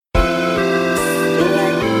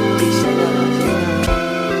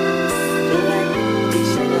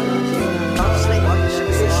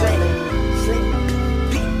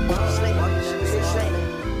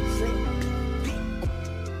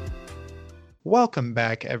Welcome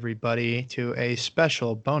back, everybody, to a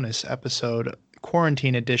special bonus episode,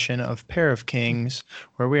 quarantine edition of Pair of Kings,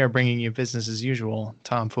 where we are bringing you business as usual,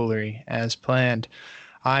 tomfoolery as planned.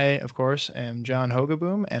 I, of course, am John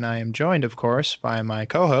Hogaboom, and I am joined, of course, by my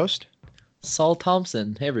co-host. Saul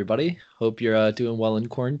Thompson. Hey, everybody. Hope you're doing well in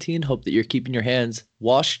quarantine. Hope that you're keeping your hands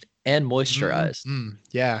washed and moisturized.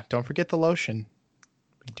 Yeah, don't forget the lotion.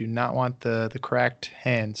 We do not want the cracked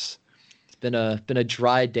hands. It's been a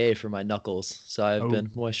dry day for my knuckles, so I've Oh, been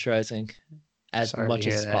moisturizing as sorry to much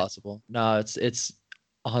hear as that. possible. No, it's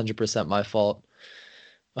 100% my fault.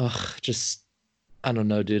 Ugh, just I don't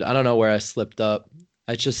know, dude. I don't know where I slipped up.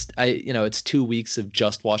 It's 2 weeks of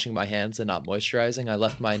just washing my hands and not moisturizing. I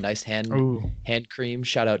left my nice Oh, hand cream,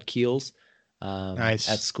 shout out Kiehl's, at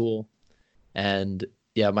nice. school. And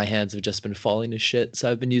yeah, my hands have just been falling to shit.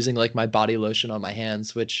 So I've been using like my body lotion on my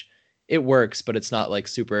hands, which it works, but it's not like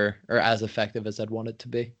super or as effective as I'd want it to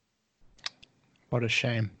be. What a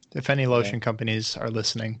shame. If any Yeah. lotion companies are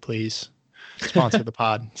listening, please sponsor the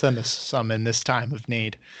pod. Send us some in this time of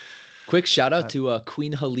need. Quick shout out Uh, to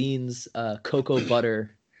Queen Helene's cocoa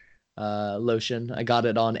butter lotion. I got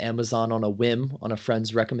it on Amazon on a whim on a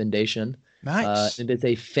friend's recommendation. nice. It is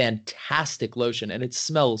a fantastic lotion and it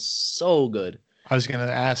smells so good. I was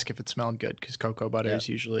gonna ask if it smelled good because cocoa butter Yeah. is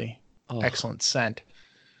usually Oh, excellent scent.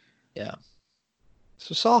 yeah.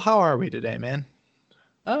 So Saul, how are we today, man?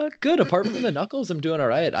 Good. Apart from the knuckles, I'm doing all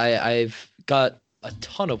right. I've got a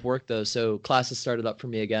ton of work though, so classes started up for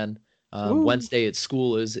me again. Ooh, Wednesday at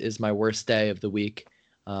school is my worst day of the week,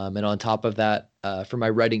 and on top of that, for my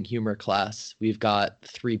writing humor class, we've got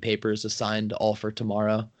three papers assigned all for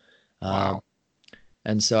tomorrow, um, wow.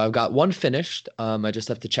 and so I've got one finished. I just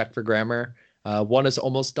have to check for grammar. One is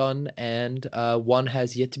almost done, and one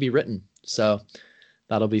has yet to be written. So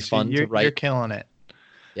that'll be So fun to you're write. killing it.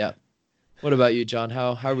 Yeah. What about you, John?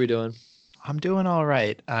 How are we doing? I'm doing all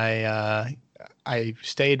right. I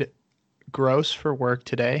stayed gross for work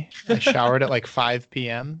today. I showered at like 5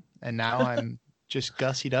 p.m. and now I'm just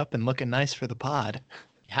gussied up and looking nice for the pod.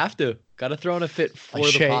 Have to. Gotta throw in a fit I for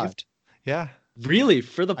the pod. shaved. Yeah, Really?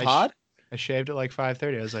 For the I sh pod? I shaved at like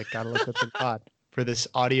 5:30. I was like, gotta look good for the pod for this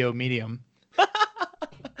audio medium.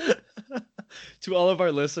 To all of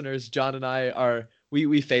our listeners, John and I we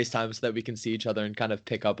FaceTime so that we can see each other and kind of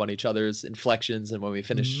pick up on each other's inflections and when we Mhm.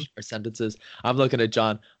 finish our sentences. I'm looking at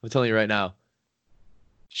John. I'm telling you right now,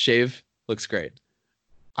 shave looks great.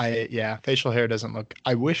 Yeah, facial hair doesn't look.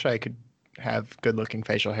 I wish I could have good looking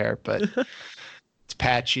facial hair, but it's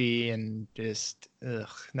patchy and just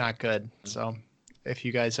not good. So if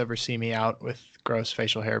you guys ever see me out with gross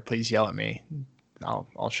facial hair, please yell at me.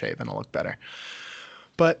 I'll shave and I'll look better.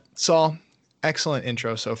 But Saul, excellent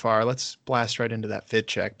intro so far. Let's blast right into that fit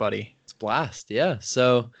check, buddy. It's blast. Yeah.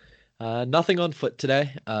 So nothing on foot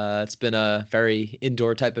today. It's been a very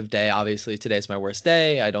indoor type of day. Obviously, today's my worst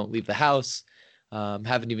day. I don't leave the house.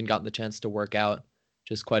 Haven't even gotten the chance to work out,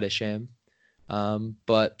 which is quite a shame.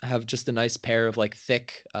 But I have just a nice pair of like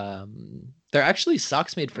thick. They're actually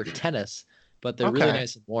socks made for tennis, but they're really Okay.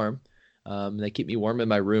 nice and warm. They keep me warm in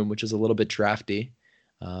my room, which is a little bit drafty.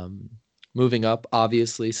 Um, Moving up,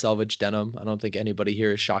 obviously, selvage denim. I don't think anybody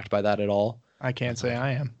here is shocked by that at all. I can't say Um,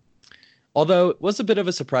 I am. Although it was a bit of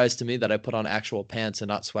a surprise to me that I put on actual pants and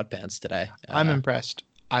not sweatpants today. I'm impressed.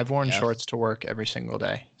 I've worn Yeah, shorts to work every single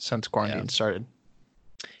day since yeah. quarantine started.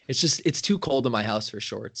 It's too cold in my house for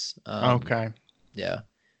shorts. Okay. Yeah.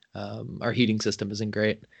 Our heating system isn't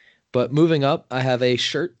great. But moving up, I have a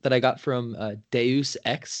shirt that I got from Deus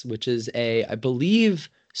X, which is I believe,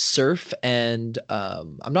 surf and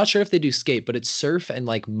I'm not sure if they do skate, but it's surf and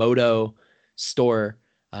like moto store.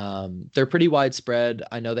 They're pretty widespread.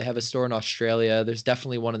 I know they have a store in Australia. There's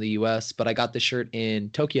definitely one in the US, but I got the shirt in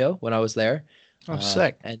Tokyo when I was there. Oh,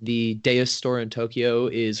 sick. And the Deus store in Tokyo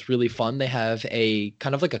is really fun. They have a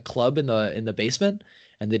kind of like a club in the basement,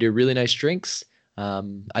 and they do really nice drinks.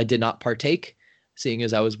 I did not partake, seeing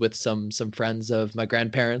as I was with some friends of my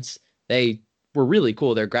grandparents. They were really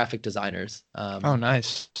cool. They're graphic designers. Oh,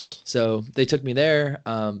 nice. So they took me there.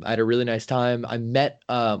 I had a really nice time. I met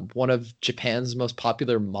one of Japan's most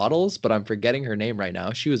popular models, but I'm forgetting her name right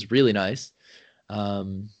now. She was really nice.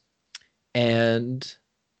 Um, and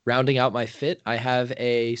rounding out my fit, I have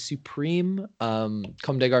a Supreme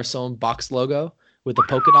Comme des Garçons box logo with the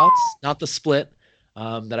polka dots, not the split,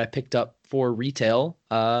 that I picked up for retail.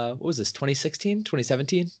 What was this, 2016,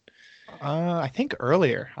 2017? I think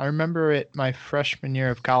earlier. I remember it my freshman year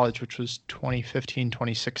of college, which was 2015,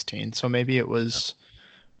 2016. So maybe it was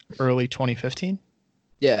early 2015.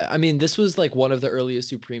 Yeah, I mean, this was like one of the earliest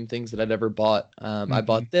Supreme things that I'd ever bought. I Hmm.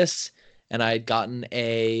 bought this, and I had gotten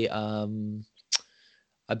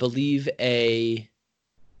I believe a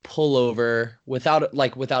pullover without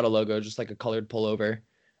a logo, just like a colored pullover.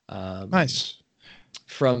 Nice.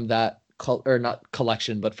 From that or not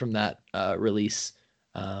collection, but from that release.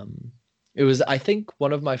 It was, I think,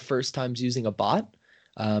 one of my first times using a bot.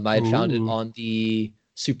 I had found it Ooh. on the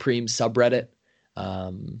Supreme subreddit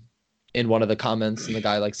in one of the comments, and the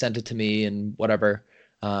guy like sent it to me and whatever.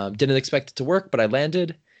 Didn't expect it to work, but I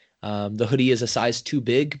landed. The hoodie is a size too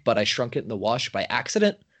big, but I shrunk it in the wash by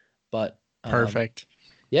accident. But Perfect.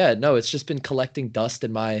 yeah, no, it's just been collecting dust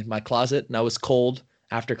in my closet, and I was cold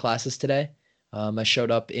after classes today. I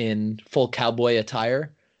showed up in full cowboy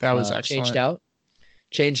attire, That was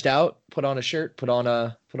changed out, put on a shirt, put on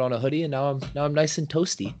a hoodie, and now I'm nice and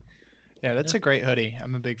toasty. Yeah, that's Yeah. a great hoodie.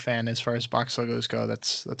 I'm a big fan as far as box logos go.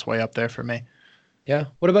 That's way up there for me. Yeah.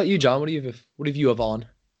 What about you, John? What have you have on?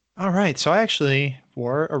 All right, so I actually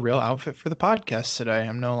wore a real outfit for the podcast today.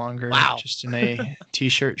 I'm no longer Wow. just in a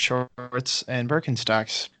t-shirt, shorts, and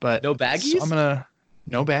Birkenstocks, but No baggies?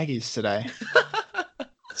 no baggies today.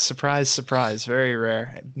 Surprise, surprise, very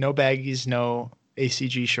rare. No baggies, no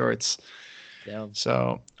ACG shorts. Damn.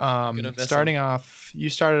 So, Gonna miss starting 'em. off, you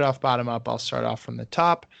started off bottom up. I'll start off from the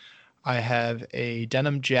top. I have a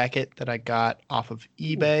denim jacket that I got off of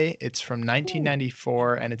eBay. It's from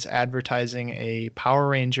 1994 and it's advertising a Power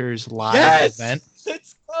Rangers live event.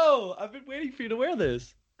 Let's go. I've been waiting for you to wear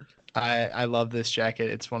this. I love this jacket.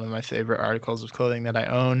 It's one of my favorite articles of clothing that I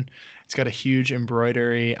own. It's got a huge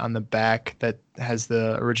embroidery on the back that has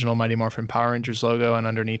the original Mighty Morphin Power Rangers logo, and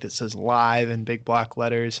underneath it says live in big block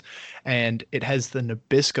letters. And it has the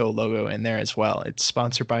Nabisco logo in there as well. It's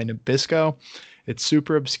sponsored by Nabisco. It's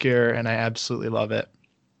super obscure, and I absolutely love it.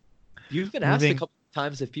 You've been asked a couple of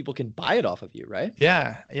times if people can buy it off of you, right?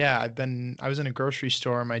 Yeah. I was in a grocery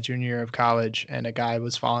store my junior year of college, and a guy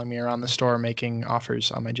was following me around the store making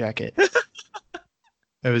offers on my jacket.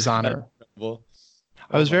 It was honored. Well,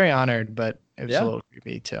 I was very honored, but it was Yeah. a little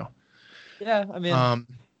creepy too. yeah. I mean,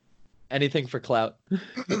 anything for clout.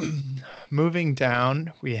 Moving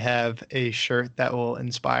down, we have a shirt that will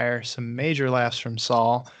inspire some major laughs from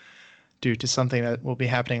Saul due to something that will be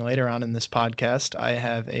happening later on in this podcast. I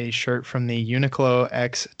have a shirt from the Uniqlo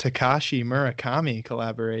X Takashi Murakami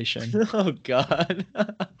collaboration Oh God.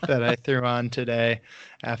 that I threw on today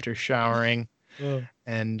after showering. Oh.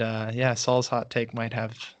 And yeah, Saul's hot take might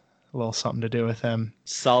have a little something to do with him.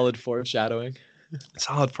 Solid foreshadowing.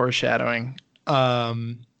 Solid foreshadowing.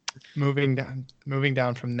 Moving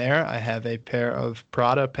down from there, I have a pair of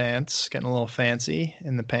Prada pants, getting a little fancy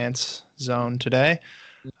in the pants zone today.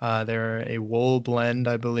 They're a wool blend,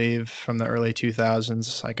 I believe, from the early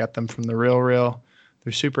 2000s. I got them from the Real.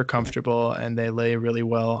 They're super comfortable and they lay really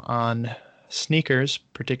well on sneakers,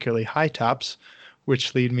 particularly high tops,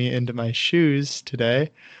 which lead me into my shoes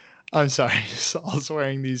today. I'm sorry, Saul's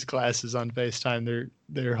wearing these glasses on FaceTime.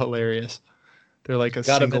 They're hilarious. They're like a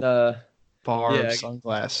Got them in single a. bar Yeah. of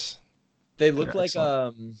sunglass. They look They're like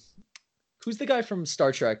excellent. Who's the guy from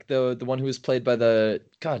Star Trek? The one who was played by the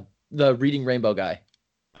Reading Rainbow guy.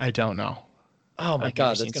 I don't know. Oh my I've never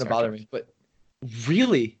God, seen that's gonna Star bother Trek. me. But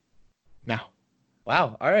really? No.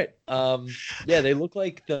 Wow. All right. Yeah, they look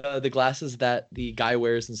like the glasses that the guy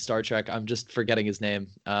wears in Star Trek. I'm just forgetting his name.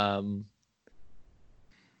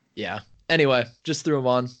 Yeah. Anyway, just threw them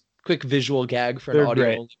on. Quick visual gag for an They're audio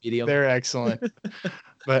great. only medium. They're excellent.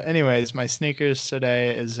 But anyways, my sneakers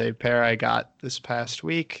today is a pair I got this past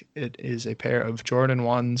week. It is a pair of Jordan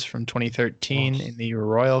 1s from 2013 in the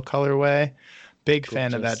Royal colorway. Big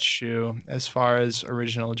fan of that Gorgeous. shoe. As far as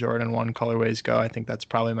original Jordan 1 colorways go, I think that's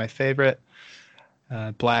probably my favorite.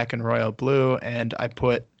 Black and royal blue, and I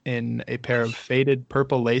put in a pair of faded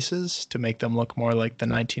purple laces to make them look more like the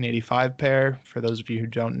 1985 pair. For those of you who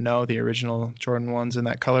don't know, the original Jordan 1s in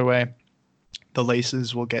that colorway, the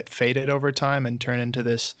laces will get faded over time and turn into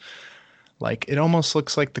this, like, it almost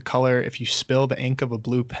looks like the color if you spill the ink of a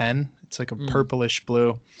blue pen. It's like a purplish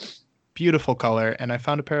blue. Beautiful color. And I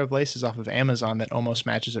found a pair of laces off of Amazon that almost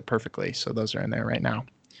matches it perfectly. So those are in there right now.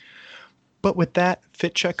 But with that,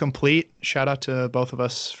 fit check complete. Shout out to both of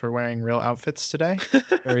us for wearing real outfits today.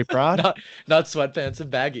 Very proud. Not sweatpants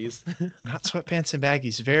and baggies. Not sweatpants and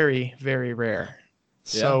baggies. Very, very rare.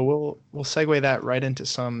 So we'll segue that right into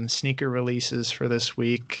some sneaker releases for this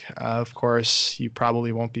week. Of course, you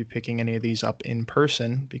probably won't be picking any of these up in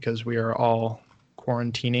person because we are all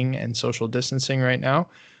quarantining and social distancing right now.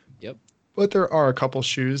 Yep. But there are a couple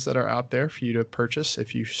shoes that are out there for you to purchase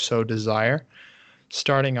if you so desire.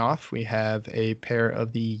 Starting off, we have a pair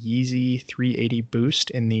of the Yeezy 380 Boost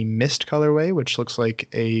in the Mist colorway, which looks like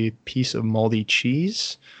a piece of moldy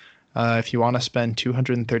cheese. If you want to spend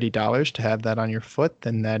 $230 to have that on your foot,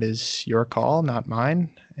 then that is your call, not mine.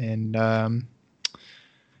 And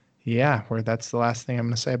yeah, that's the last thing I'm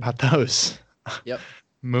going to say about those. Yep.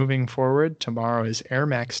 Moving forward, tomorrow is Air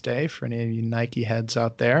Max Day for any of you Nike heads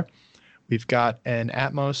out there. We've got an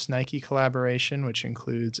Atmos Nike collaboration, which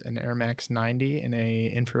includes an Air Max 90 in a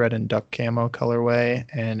infrared and duck camo colorway,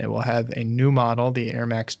 and it will have a new model, the Air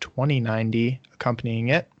Max 2090, accompanying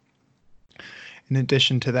it. In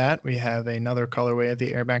addition to that, we have another colorway of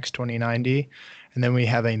the Air Max 2090, and then we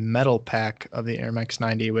have a metal pack of the Air Max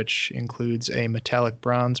 90, which includes a metallic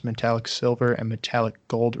bronze, metallic silver, and metallic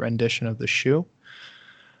gold rendition of the shoe.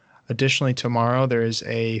 Additionally, tomorrow there is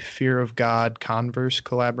a Fear of God Converse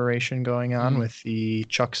collaboration going on with the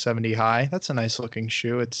Chuck 70 High. That's a nice looking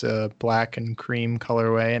shoe. It's a black and cream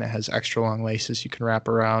colorway, and it has extra long laces you can wrap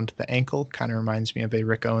around the ankle. Kind of reminds me of a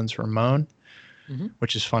Rick Owens Ramon,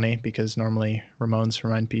 which is funny because normally Ramones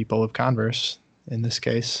remind people of Converse. In this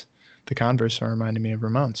case, the Converse are reminding me of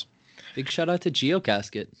Ramones. Big shout out to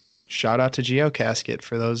Geocasket. Shout out to Geocasket.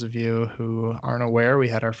 For those of you who aren't aware, we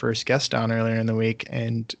had our first guest on earlier in the week,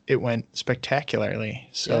 and it went spectacularly.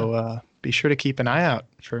 So be sure to keep an eye out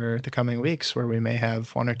for the coming weeks where we may have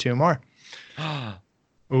one or two more.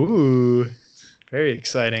 Ooh, very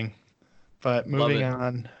exciting. But moving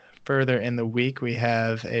on further in the week, we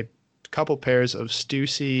have a couple pairs of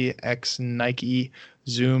Stussy X Nike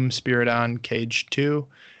Zoom Spiridon Cage 2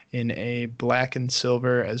 in a black and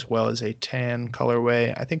silver as well as a tan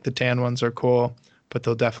colorway. I think the tan ones are cool, but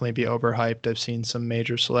they'll definitely be overhyped. I've seen some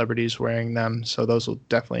major celebrities wearing them, so those will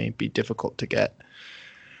definitely be difficult to get.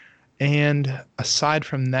 And aside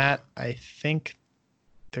from that, I think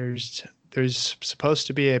there's supposed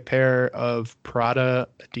to be a pair of Prada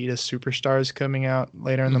Adidas Superstars coming out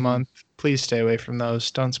later in the month. Please stay away from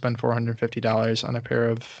those. Don't spend $450 on a pair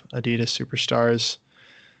of Adidas Superstars.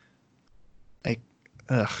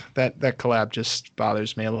 That collab just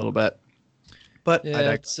bothers me a little bit. But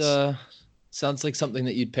yeah, it sounds like something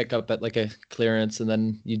that you'd pick up at like a clearance and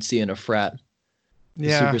then you'd see in a frat. The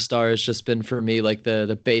Superstar has just been for me like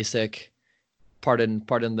the basic, pardon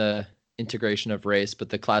the integration of race, but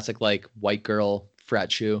the classic like white girl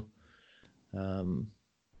frat shoe. I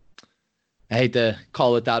hate to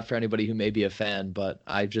call it that for anybody who may be a fan, but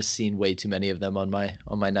I've just seen way too many of them on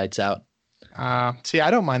my nights out. See,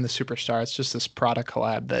 I don't mind the Superstar. It's just this Prada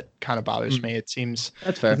collab that kind of bothers me. It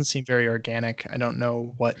doesn't seem very organic. I don't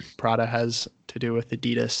know what Prada has to do with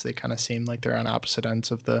Adidas. They kind of seem like they're on opposite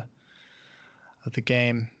ends of the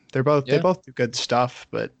game. They both do good stuff,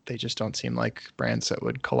 but they just don't seem like brands that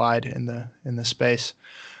would collide in the space.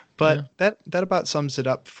 But that about sums it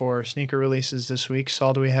up for sneaker releases this week.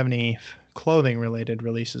 Saul, do we have any clothing related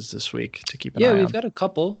releases this week to keep an eye on? Yeah, we've got a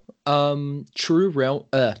couple. True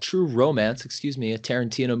Romance, a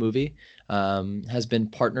Tarantino movie, has been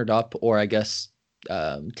partnered up, or I guess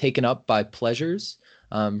taken up by Pleasures,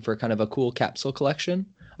 for kind of a cool capsule collection.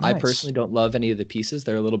 Nice. I personally don't love any of the pieces.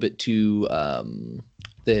 They're a little bit too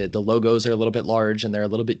the logos are a little bit large and they're a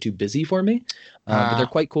little bit too busy for me. But they're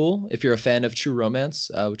quite cool. If you're a fan of True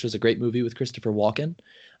Romance, which was a great movie with Christopher Walken,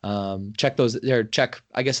 check those there.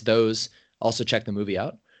 Also check the movie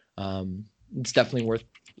out. It's definitely worth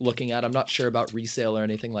looking at. I'm not sure about resale or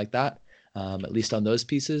anything like that, at least on those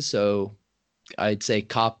pieces. So I'd say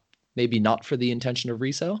cop, maybe not for the intention of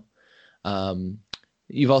resale.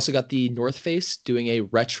 You've also got the North Face doing a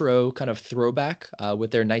retro kind of throwback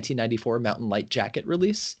with their 1994 Mountain Light jacket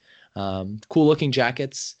release. Cool looking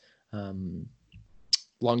jackets.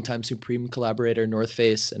 Longtime Supreme collaborator North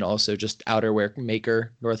Face, and also just outerwear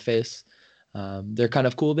maker North Face. They're kind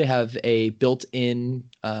of cool. They have a built-in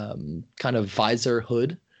kind of visor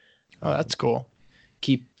hood. Oh, that's cool.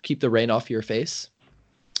 Keep the rain off your face.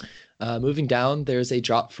 Moving down, there's a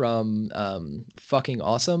drop from Fucking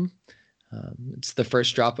Awesome. It's the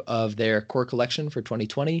first drop of their core collection for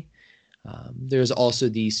 2020. There's also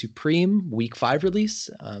the Supreme Week 5 release.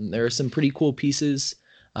 There are some pretty cool pieces.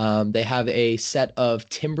 They have a set of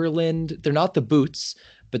Timberland. They're not the boots,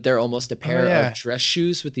 but they're almost a pair of dress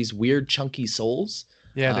shoes with these weird chunky soles.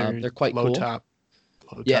 Yeah, they're quite low cool. Top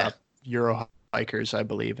Euro hikers, I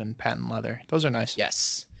believe, in patent leather. Those are nice.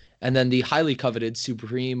 Yes. And then the highly coveted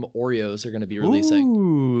Supreme Oreos are going to be releasing.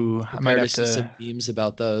 Ooh, I might have to see some memes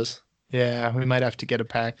about those. Yeah, we might have to get a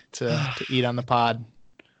pack to eat on the pod.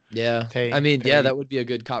 Yeah. That would be a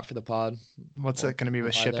good cop for the pod. What's that going to be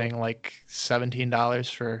with shipping? Like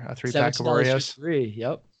 $17 for a 3-pack of Oreos? For 3,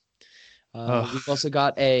 yep. We've also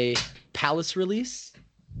got a Palace release.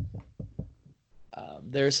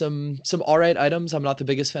 There's some all right items. I'm not the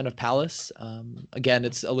biggest fan of Palace. Again,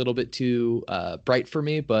 it's a little bit too bright for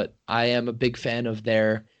me, but I am a big fan of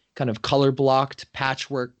their kind of color blocked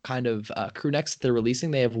patchwork kind of crew necks that they're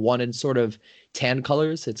releasing. They have one in sort of tan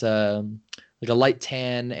colors. It's a like a light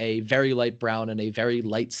tan, a very light brown, and a very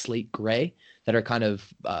light slate gray that are kind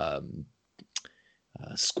of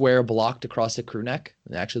square blocked across the crew neck.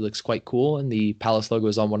 It actually looks quite cool, and the Palace logo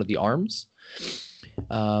is on one of the arms.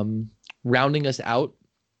 Rounding us out,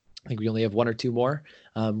 I think we only have one or two more.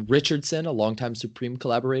 Richardson, a longtime Supreme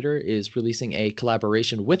collaborator, is releasing a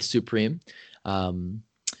collaboration with Supreme.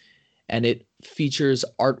 And it features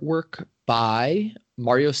artwork by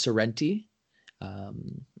Mario Sorrenti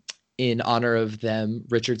in honor of them,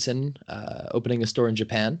 Richardson, opening a store in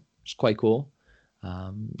Japan, which is quite cool.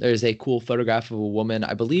 There's a cool photograph of a woman.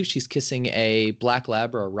 I believe she's kissing a black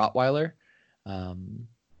lab or a Rottweiler.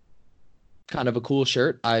 Kind of a cool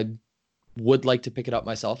shirt. I would like to pick it up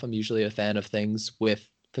myself. I'm usually a fan of things with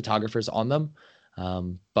photographers on them.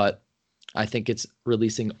 But I think it's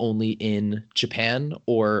releasing only in Japan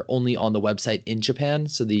or only on the website in Japan.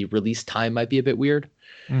 So the release time might be a bit weird.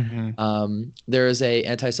 Mm-hmm. There is a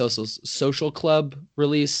Antisocial Social Club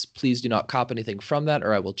release. Please do not cop anything from that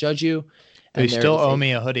or I will judge you. They still owe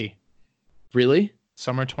me a hoodie. Really?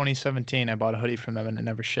 Summer 2017, I bought a hoodie from them and it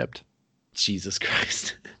never shipped. Jesus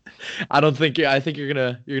Christ. I think you're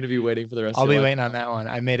gonna be waiting for the rest I'll of be your life. waiting on that one.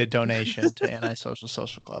 I made a donation to Antisocial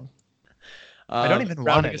Social Club. I don't even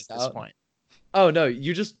want it at this point. Oh no,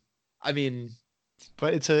 you just I mean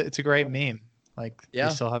but it's a great meme. Like yeah.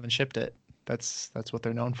 they still haven't shipped it. That's what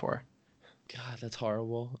they're known for. God, that's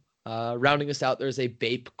horrible. Rounding us out, there's a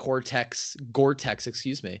Bape Gore-Tex,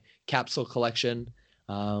 capsule collection.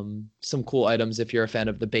 Some cool items if you're a fan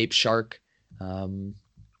of the Bape Shark.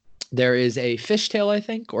 There is a fishtail, I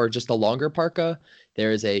think, or just a longer parka.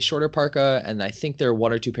 There is a shorter parka, and I think there are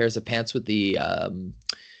one or two pairs of pants with the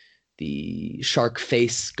shark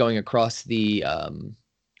face going across the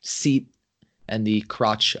seat and the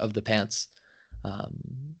crotch of the pants.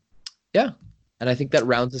 Yeah, and I think that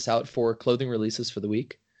rounds us out for clothing releases for the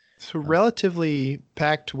week. It's a relatively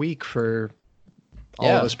packed week for all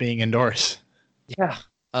of us being indoors. Yeah.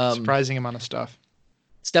 Surprising amount of stuff.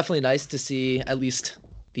 It's definitely nice to see at least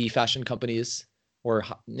the fashion companies or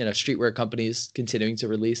streetwear companies continuing to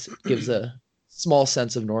release. It gives a small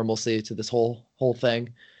sense of normalcy to this whole thing.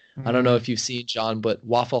 Mm-hmm. I don't know if you've seen, John, but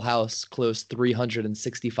Waffle House closed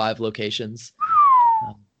 365 locations.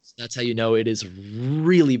 So that's how you know it is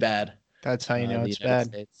really bad. That's how you know it's bad.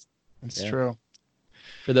 States. That's true.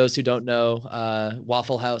 For those who don't know,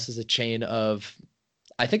 Waffle House is a chain of,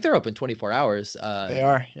 I think they're open 24 hours. They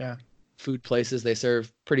are, yeah. Food places. They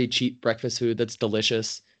serve pretty cheap breakfast food that's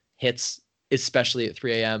delicious, hits especially at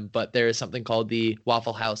 3 a.m. But there is something called the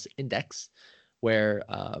Waffle House Index, where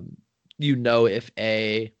if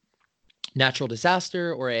a natural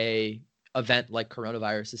disaster or a event like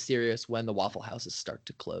coronavirus is serious when the Waffle Houses start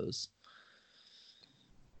to close.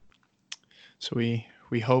 So we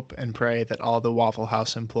hope and pray that all the Waffle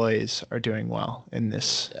House employees are doing well in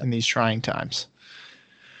these trying times.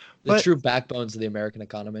 The true backbones of the American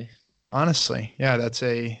economy. Honestly, yeah, that's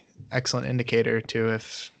a excellent indicator too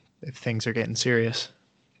if things are getting serious.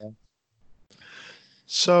 Yeah.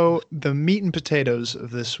 So the meat and potatoes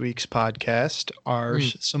of this week's podcast are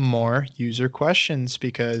some more user questions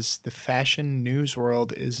because the fashion news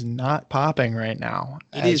world is not popping right now.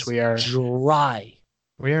 We are dry.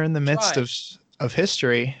 We are in the midst of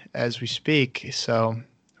history as we speak. So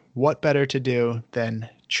what better to do than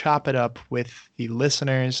chop it up with the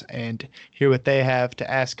listeners and hear what they have to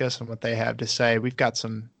ask us and what they have to say. We've got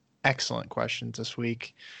some excellent questions this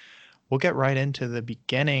week. We'll get right into the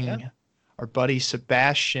beginning. Yeah. Our buddy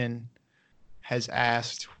Sebastian has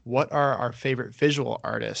asked, what are our favorite visual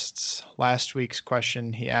artists? Last week's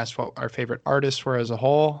question, he asked what our favorite artists were as a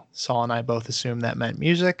whole. Saul and I both assumed that meant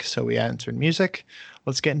music, so we answered music.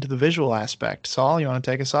 Let's get into the visual aspect. Saul, you want to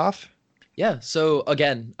take us off? Yeah. So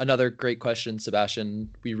again, another great question, Sebastian.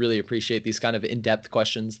 We really appreciate these kind of in-depth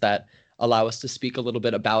questions that allow us to speak a little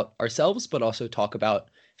bit about ourselves, but also talk about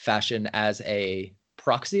fashion as a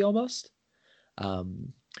proxy almost.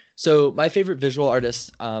 So my favorite visual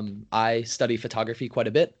artists, I study photography quite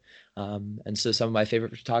a bit. And so some of my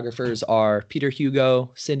favorite photographers are Peter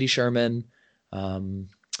Hugo, Cindy Sherman, Deanna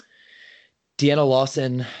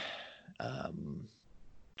Lawson.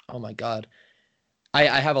 Oh my God.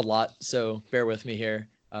 I have a lot, so bear with me here.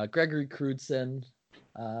 Gregory Crewdson.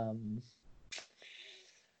 I'm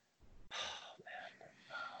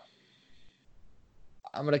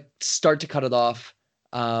going to start to cut it off.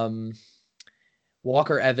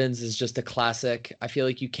 Walker Evans is just a classic. I feel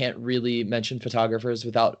like you can't really mention photographers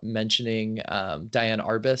without mentioning Diane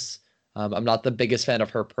Arbus. I'm not the biggest fan of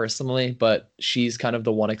her personally, but she's kind of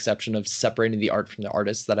the one exception of separating the art from the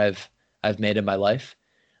artist that I've made in my life.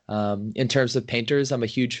 In terms of painters, I'm a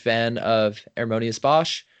huge fan of Harmonius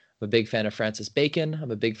Bosch. I'm a big fan of Francis Bacon.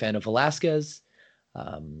 I'm a big fan of Velasquez.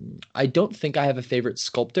 I don't think I have a favorite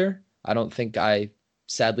sculptor. I don't think I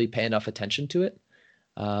sadly pay enough attention to it.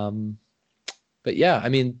 Um, but yeah, I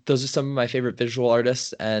mean, those are some of my favorite visual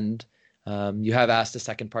artists. And you have asked a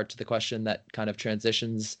second part to the question that kind of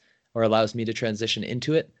transitions or allows me to transition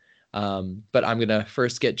into it. But I'm going to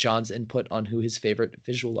first get John's input on who his favorite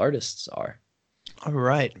visual artists are. All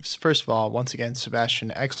right. First of all, once again,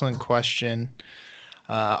 Sebastian, excellent question.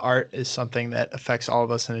 Art is something that affects all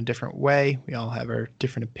of us in a different way. We all have our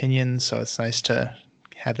different opinions, so it's nice to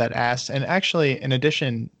have that asked. And actually, in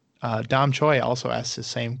addition, Dom Choi also asked the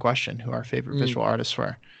same question, who our favorite visual artists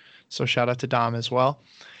were. So shout out to Dom as well.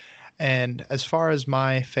 And as far as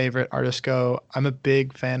my favorite artists go, I'm a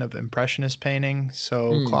big fan of Impressionist painting.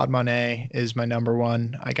 So Claude Monet is my number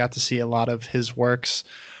one. I got to see a lot of his works.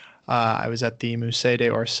 I was at the Musée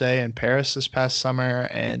d'Orsay in Paris this past summer,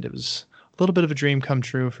 and it was a little bit of a dream come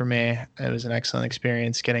true for me. It was an excellent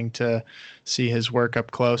experience getting to see his work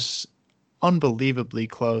up close, unbelievably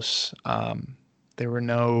close. There were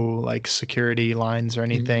no like security lines or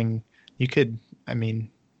anything. You could, I mean,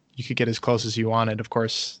 you could get as close as you wanted. Of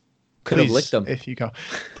course, Could have licked them. if you go,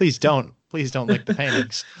 please don't lick the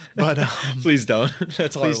paintings. But please don't.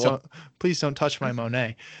 That's horrible. Please don't touch my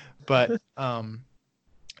Monet. But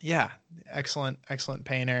yeah, excellent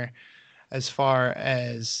painter. As far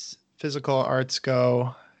as physical arts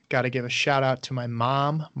go, got to give a shout out to my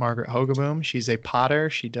mom, Margaret Hogeboom. She's a potter.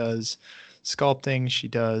 She does sculpting. She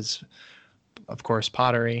does, of course,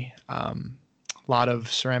 pottery. A lot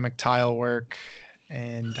of ceramic tile work.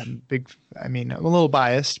 And I'm a little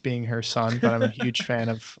biased being her son, but I'm a huge fan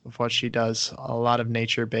of what she does. A lot of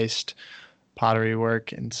nature-based pottery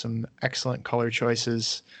work and some excellent color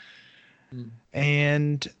choices.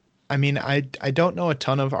 And I mean, I don't know a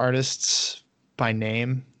ton of artists by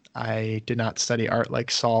name. I did not study art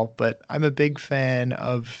like Saul, but I'm a big fan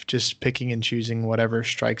of just picking and choosing whatever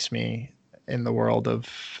strikes me in the world of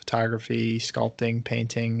photography, sculpting,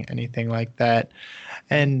 painting, anything like that.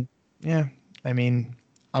 And yeah, I mean,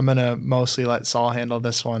 I'm going to mostly let Saul handle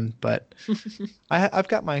this one, but I've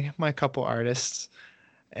got my couple artists,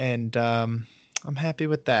 and I'm happy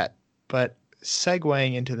with that. But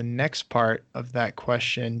segueing into the next part of that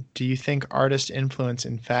question, do you think artist influence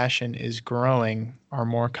in fashion is growing? Are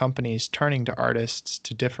more companies turning to artists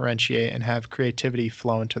to differentiate and have creativity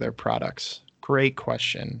flow into their products? Great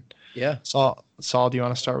question. Yeah. Saul, do you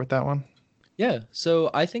want to start with that one? Yeah.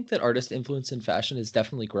 So I think that artist influence in fashion is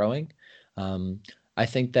definitely growing. I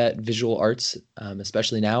think that visual arts,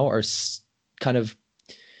 especially now, are kind of,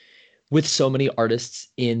 with so many artists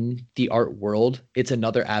in the art world, it's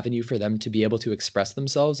another avenue for them to be able to express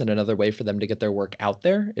themselves and another way for them to get their work out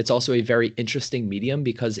there. It's also a very interesting medium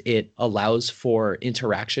because it allows for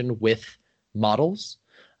interaction with models.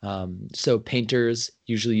 So painters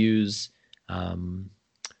usually use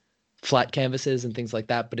flat canvases and things like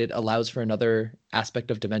that, but it allows for another aspect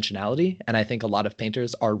of dimensionality. And I think a lot of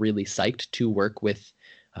painters are really psyched to work with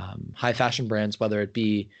high fashion brands, whether it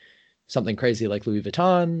be something crazy like Louis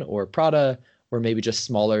Vuitton or Prada, or maybe just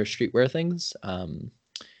smaller streetwear things.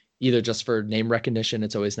 Either just for name recognition,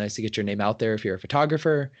 it's always nice to get your name out there if you're a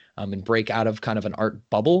photographer, and break out of kind of an art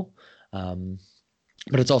bubble.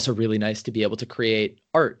 But it's also really nice to be able to create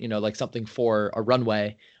art, like something for a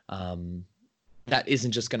runway that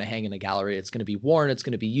isn't just going to hang in a gallery. It's going to be worn, it's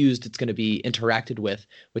going to be used, it's going to be interacted with,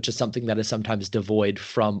 which is something that is sometimes devoid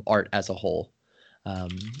from art as a whole.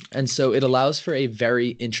 And so it allows for a very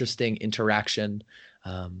interesting interaction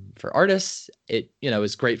for artists. It,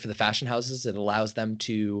 is great for the fashion houses. It allows them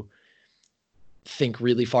to think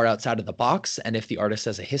really far outside of the box. And if the artist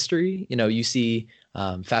has a history, you see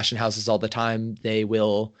fashion houses all the time. They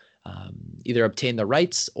will either obtain the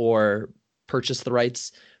rights or purchase the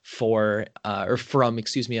rights from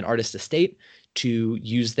an artist estate to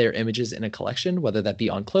use their images in a collection, whether that be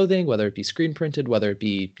on clothing, whether it be screen printed, whether it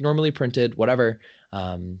be normally printed, whatever,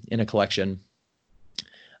 in a collection.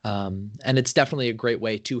 And it's definitely a great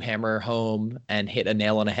way to hammer home and hit a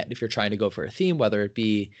nail on a head if you're trying to go for a theme, whether it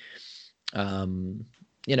be,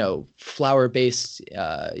 flower-based,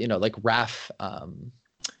 like Raf,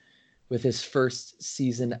 with his first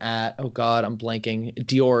season at, oh God, I'm blanking,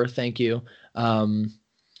 Dior, thank you,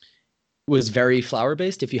 was very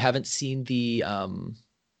flower-based. If you haven't seen the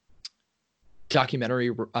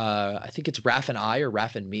documentary, I think it's Raf and I or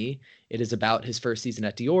Raf and Me, it is about his first season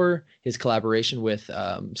at Dior, his collaboration with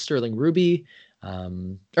Sterling Ruby,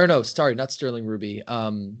 Or no, sorry, not Sterling Ruby.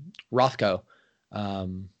 Rothko.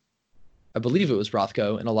 I believe it was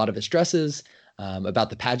Rothko in a lot of his dresses, about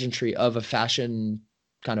the pageantry of a fashion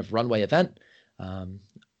kind of runway event. I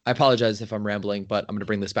apologize if I'm rambling, but I'm going to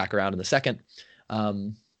bring this back around in a second.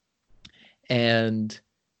 And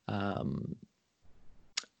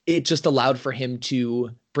it just allowed for him to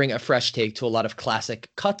bring a fresh take to a lot of classic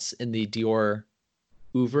cuts in the Dior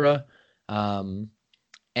oeuvre,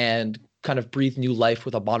 and kind of breathe new life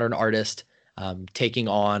with a modern artist, taking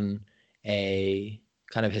on a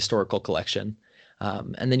kind of historical collection.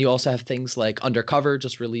 And then you also have things like Undercover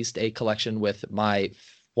just released a collection with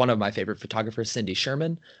one of my favorite photographers, Cindy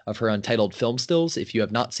Sherman, of her Untitled film stills. If you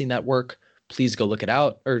have not seen that work, please go look it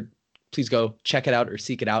out, or please go check it out or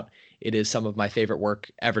seek it out. It is some of my favorite work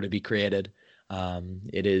ever to be created.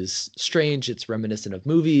 It is strange. It's reminiscent of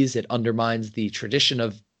movies. It undermines the tradition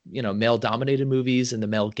of, male-dominated movies and the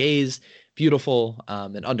male gaze. Beautiful.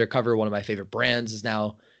 And Undercover, one of my favorite brands, is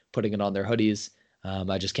now putting it on their hoodies.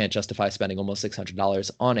 I just can't justify spending almost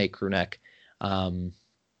 $600 on a crew neck.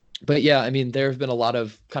 But yeah, I mean, there have been a lot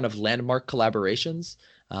of kind of landmark collaborations,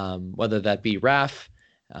 whether that be Raf,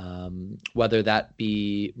 whether that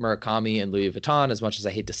be Murakami and Louis Vuitton, as much as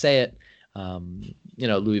I hate to say it.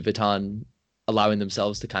 Louis Vuitton allowing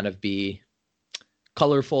themselves to kind of be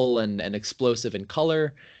colorful and explosive in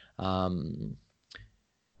color. Raf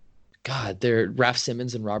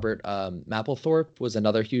Simons and Robert Mapplethorpe was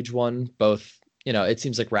another huge one. Both, it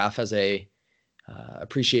seems like Raf has a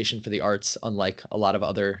appreciation for the arts, unlike a lot of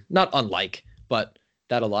not unlike, but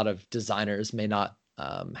that a lot of designers may not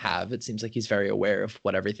have. It seems like he's very aware of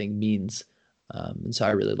what everything means. And so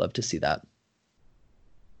I really love to see that.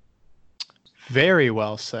 Very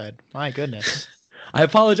well said. My goodness. I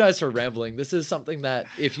apologize for rambling. This is something that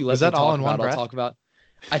if you let me talk about, I'll talk about.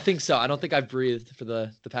 I think so. I don't think I've breathed for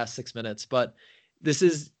the past 6 minutes, but this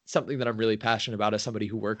is something that I'm really passionate about as somebody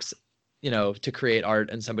who works, to create art,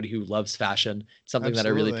 and somebody who loves fashion, something Absolutely. That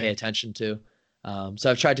I really pay attention to. So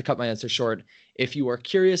I've tried to cut my answer short. If you are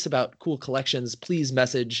curious about cool collections, please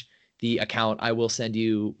message the account. I will send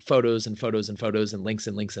you photos and photos and photos and links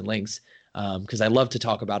and links and links, because I love to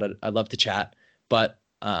talk about it. I love to chat. But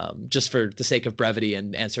just for the sake of brevity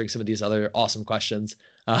and answering some of these other awesome questions,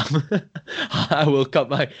 I will cut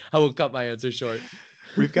my answer short.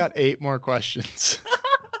 We've got 8 more questions.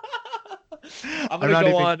 I'm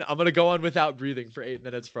gonna go on without breathing for 8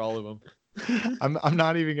 minutes for all of them. I'm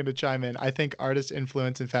not even going to chime in. I think artist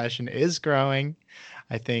influence in fashion is growing.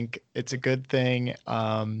 I think it's a good thing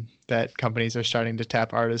that companies are starting to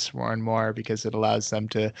tap artists more and more, because it allows them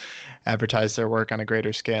to advertise their work on a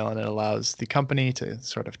greater scale, and it allows the company to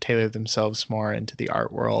sort of tailor themselves more into the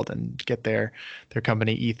art world and get their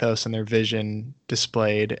company ethos and their vision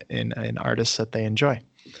displayed in artists that they enjoy.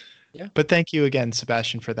 Yeah. But thank you again,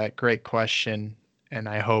 Sebastian, for that great question. And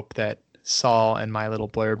I hope that Saul and my little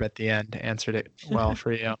blurb at the end answered it well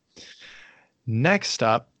for you. Next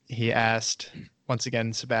up, he asked, once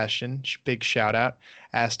again, Sebastian, big shout out,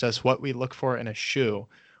 asked us what we look for in a shoe.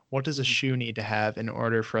 What does a shoe need to have in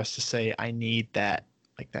order for us to say, I need that,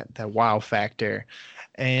 like that wow factor?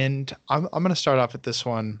 And I'm going to start off with this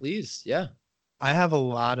one. Please, yeah. I have a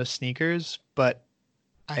lot of sneakers, but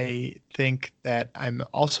I think that I'm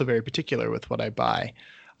also very particular with what I buy.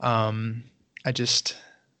 I just,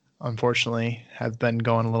 unfortunately, have been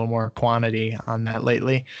going a little more quantity on that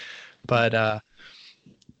lately. But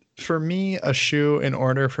for me, a shoe, in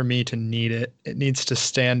order for me to need it, it needs to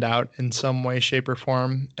stand out in some way, shape, or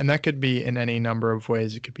form. And that could be in any number of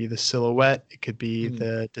ways. It could be the silhouette. It could be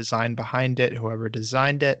the design behind it, whoever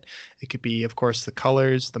designed it. It could be, of course, the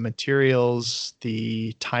colors, the materials,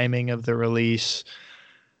 the timing of the release,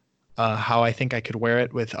 how I think I could wear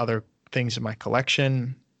it with other things in my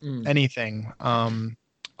collection, anything.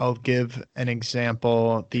 I'll give an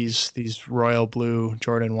example. These royal blue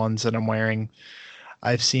Jordan 1s that I'm wearing,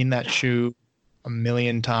 I've seen that shoe a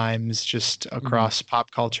million times just across pop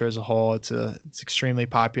culture as a whole. It's extremely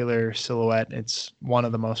popular silhouette. It's one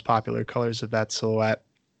of the most popular colors of that silhouette.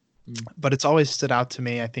 But it's always stood out to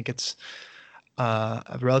me. I think it's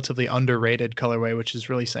a relatively underrated colorway, which is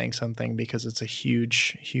really saying something, because it's a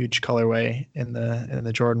huge colorway in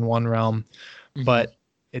the Jordan 1 realm. But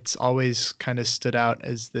it's always kind of stood out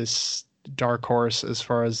as this dark horse as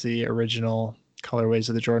far as the original colorways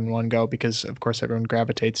of the Jordan 1 go, because of course everyone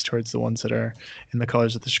gravitates towards the ones that are in the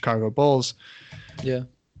colors of the Chicago Bulls. Yeah.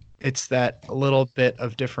 It's that little bit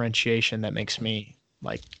of differentiation that makes me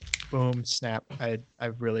like, boom, snap. I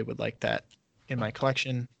really would like that in my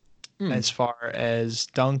collection. As far as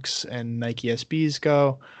Dunks and Nike SBs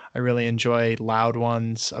go, I really enjoy loud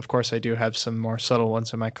ones. Of course, I do have some more subtle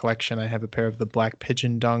ones in my collection. I have a pair of the Black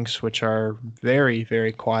Pigeon Dunks, which are very,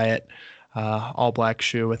 very quiet, all black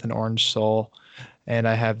shoe with an orange sole. And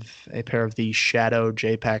I have a pair of the Shadow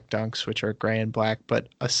J-Pack Dunks, which are gray and black. But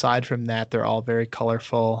aside from that, they're all very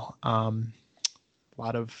colorful. A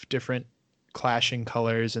lot of different clashing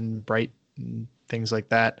colors and bright and things like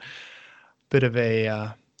that. Bit of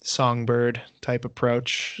a songbird type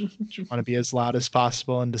approach. Want to be as loud as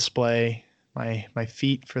possible and display my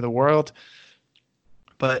feet for the world.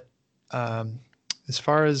 But as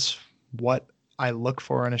far as what I look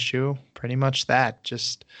for in a shoe, pretty much that.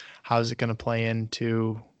 Just how's it going to play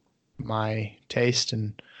into my taste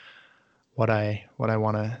and what I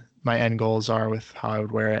want to, my end goals are with how I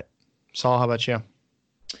would wear it. Saul, how about you?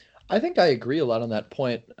 I think I agree a lot on that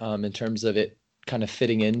point, in terms of it kind of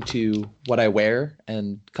fitting into what I wear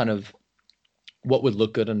and kind of what would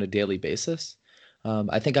look good on a daily basis.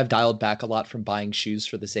 I think I've dialed back a lot from buying shoes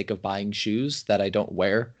for the sake of buying shoes that I don't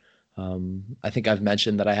wear. I think I've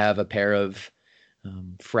mentioned that I have a pair of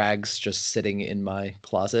frags just sitting in my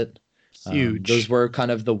closet. Huge. Those were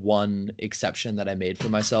kind of the one exception that I made for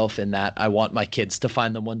myself, in that I want my kids to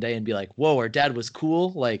find them one day and be like, whoa, our dad was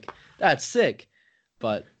cool. Like, that's sick.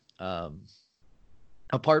 But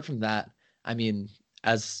apart from that, I mean,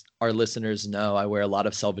 as our listeners know, I wear a lot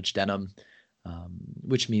of selvage denim,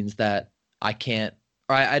 which means that I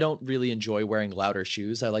don't really enjoy wearing louder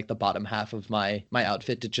shoes. I like the bottom half of my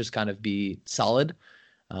outfit to just kind of be solid,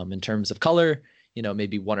 in terms of color,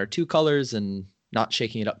 maybe one or two colors and not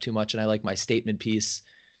shaking it up too much. And I like my statement piece,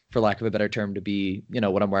 for lack of a better term, to be,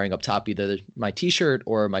 what I'm wearing up top, either my t-shirt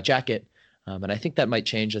or my jacket. And I think that might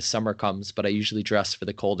change as summer comes, but I usually dress for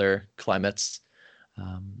the colder climates.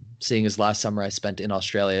 Seeing as last summer I spent in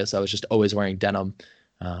Australia, so I was just always wearing denim.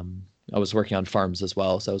 I was working on farms as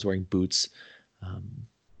well, so I was wearing boots.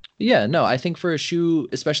 Yeah, no, I think for a shoe,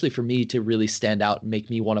 especially for me to really stand out and make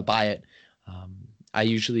me want to buy it, I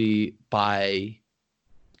usually buy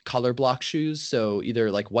color block shoes. So either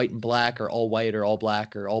like white and black, or all white or all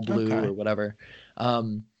black or all blue, Okay. or whatever.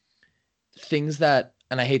 Things that,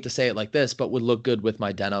 and I hate to say it like this, but would look good with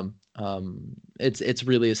my denim. It's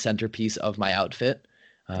really a centerpiece of my outfit.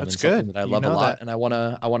 That's and something good. that I You love a know lot. that. And I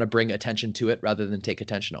wanna bring attention to it rather than take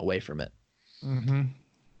attention away from it. Mm-hmm.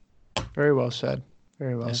 Very well said.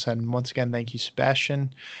 Very well Yeah. said. And once again, thank you,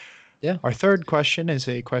 Sebastian. Yeah. Our third question is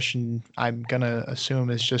a question I'm going to assume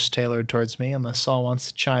is just tailored towards me, unless Saul wants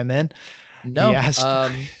to chime in. He No. asked,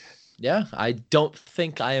 Yeah, I don't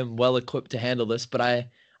think I am well equipped to handle this, but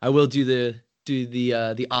I will do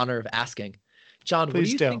the honor of asking. John, what do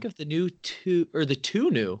please you do. think of the new two, or the two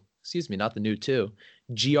new, excuse me, not the new two,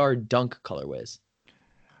 GR Dunk colorways?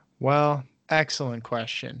 Well, excellent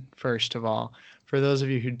question, first of all. For those of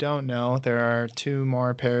you who don't know, there are two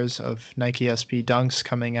more pairs of Nike SB Dunks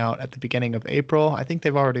coming out at the beginning of April. I think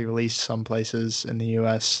they've already released some places in the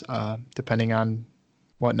US, depending on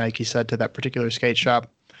what Nike said to that particular skate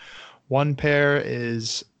shop. One pair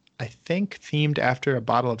is, I think, themed after a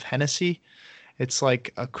bottle of Hennessy. It's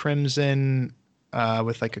like a crimson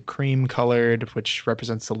with like a cream colored, which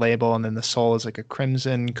represents the label, and then the sole is like a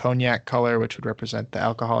crimson cognac color, which would represent the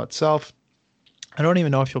alcohol itself. I don't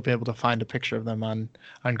even know if you'll be able to find a picture of them on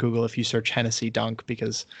Google if you search Hennessy Dunk,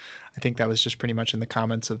 because I think that was just pretty much in the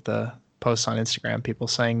comments of the posts on Instagram, people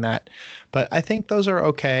saying that. But I think those are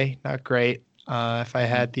okay, not great. If I Mhm.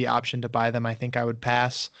 had the option to buy them, I think I would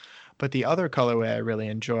pass. But the other colorway I really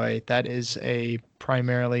enjoy, that is a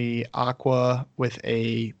primarily aqua with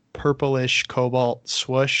a purplish cobalt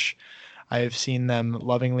swoosh. I have seen them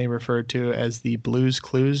lovingly referred to as the Blues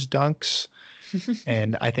Clues Dunks,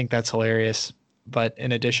 and I think that's hilarious. But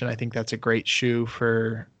in addition, I think that's a great shoe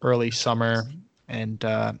for early summer. And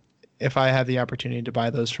if I have the opportunity to buy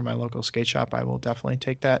those from my local skate shop, I will definitely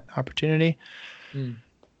take that opportunity. Mm.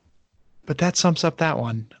 But that sums up that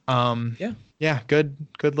one. Yeah. Yeah, good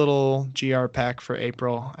little GR pack for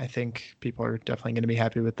April. I think people are definitely going to be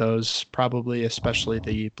happy with those. Probably especially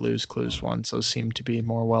the Blues Clues ones. Those seem to be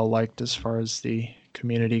more well liked as far as the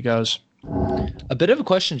community goes. A bit of a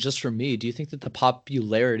question just from me. Do you think that the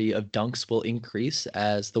popularity of dunks will increase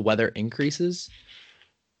as the weather increases?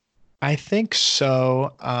 I think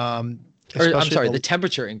so. Or I'm Especially sorry, the the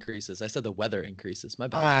temperature increases. I said the weather increases. My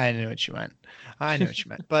bad. I knew what you meant. I knew what you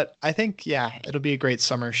meant. But I think, yeah, it'll be a great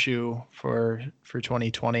summer shoe for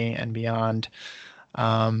 2020 and beyond.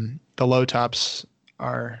 The low tops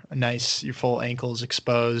are nice. Your full ankles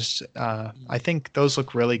exposed. I think those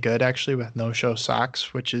look really good actually with no-show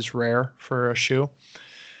socks, which is rare for a shoe.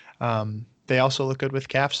 They also look good with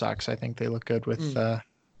calf socks. I think they look good with Mm.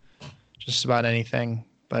 just about anything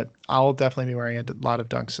But I'll definitely be wearing a lot of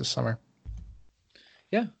Dunks this summer.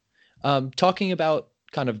 Yeah. Talking about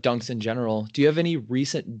kind of Dunks in general, do you have any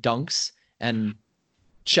recent Dunks? And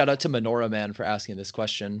shout out to Menorah Man for asking this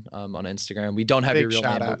question on Instagram. We don't have Big your real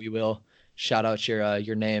shout name, out. but we will shout out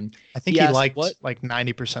your name. I think he asked liked what? like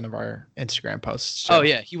 90% of our Instagram posts. Too. Oh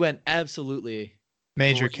yeah, he went absolutely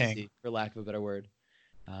Major crazy, king. for lack of a better word.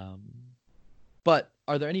 But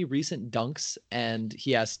are there any recent Dunks? And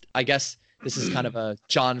he asked, I guess this is kind of a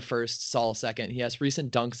John first, Saul second. He asked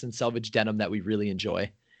recent Dunks and selvage denim that we really enjoy.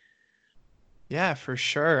 Yeah, for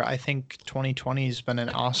sure. I think 2020 has been an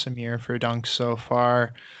awesome year for Dunks so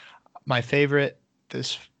far. My favorite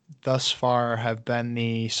thus far have been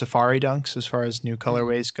the Safari Dunks as far as new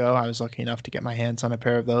colorways go. I was lucky enough to get my hands on a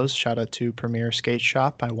pair of those. Shout out to Premier Skate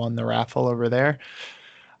Shop. I won the raffle over there.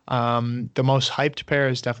 The most hyped pair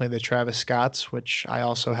is definitely the Travis Scotts, which I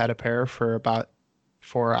also had a pair for about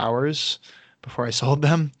 4 hours before I sold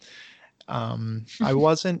them. I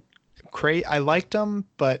wasn't crazy. I liked them,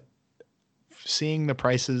 but seeing the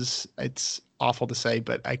prices, it's awful to say,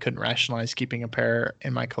 but I couldn't rationalize keeping a pair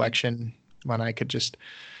in my collection when I could just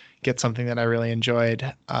get something that I really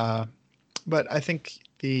enjoyed. But I think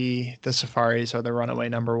the Safaris are the runaway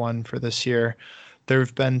number one for this year. There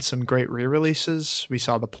have been some great re-releases. We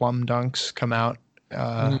saw the Plum Dunks come out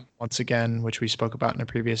once again, which we spoke about in a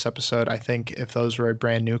previous episode. I think if those were a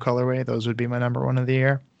brand new colorway, those would be my number one of the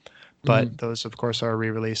year. But those, of course, are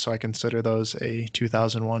re-release, so I consider those a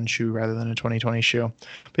 2001 shoe rather than a 2020 shoe.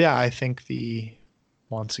 But yeah, I think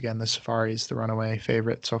once again, the Safari is the runaway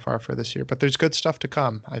favorite so far for this year. But there's good stuff to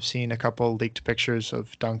come. I've seen a couple leaked pictures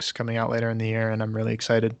of Dunks coming out later in the year, and I'm really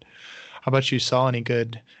excited. How about you, Saul? Any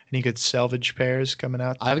good selvage pairs coming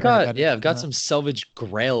out? I've got some selvage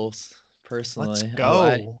grails personally. Let's go.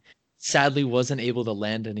 I sadly wasn't able to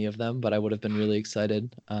land any of them, but I would have been really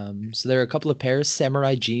excited. So there are a couple of pairs.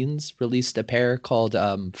 Samurai Jeans released a pair called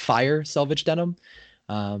Fire Selvage Denim,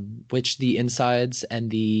 which the insides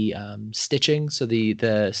and the stitching, so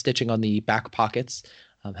the stitching on the back pockets,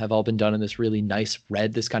 have all been done in this really nice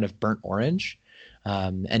red, this kind of burnt orange.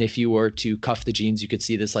 And if you were to cuff the jeans, you could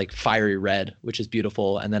see this like fiery red, which is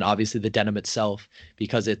beautiful. And then obviously the denim itself,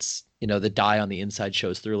 because it's, the dye on the inside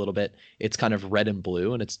shows through a little bit. It's kind of red and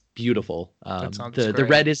blue, and it's beautiful. The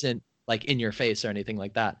red isn't like in your face or anything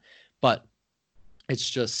like that, but it's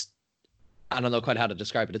just, I don't know quite how to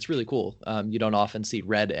describe it. It's really cool. You don't often see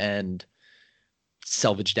red and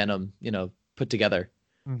selvage denim, put together.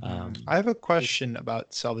 I have a question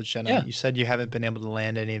about selvage denim. Yeah. You said you haven't been able to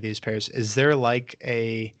land any of these pairs. Is there like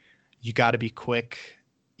you got to be quick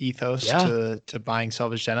ethos to buying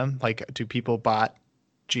selvage denim? Like, do people bot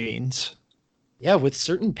jeans? Yeah, with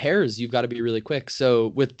certain pairs, you've got to be really quick. So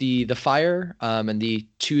with the Fire and the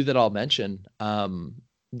two that I'll mention,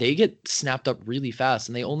 they get snapped up really fast,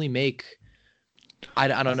 and they only make, I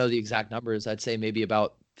don't know the exact numbers. I'd say maybe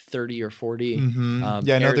about 30 or 40.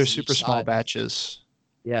 Yeah, I know they're super small batches.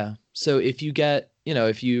 Yeah. So if you get,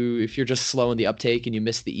 if you're just slow in the uptake and you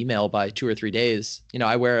miss the email by 2 or 3 days,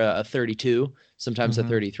 I wear a 32, sometimes a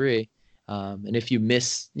 33. And if you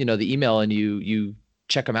miss, the email and you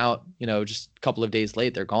check them out, just a couple of days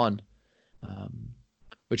late, they're gone.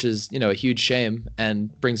 Which is, a huge shame,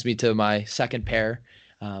 and brings me to my second pair.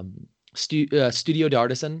 Studio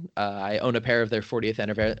D'Artisan. I own a pair of their 40th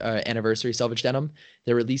anniversary selvage denim.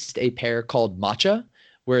 They released a pair called Matcha,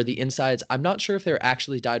 where the insides, I'm not sure if they're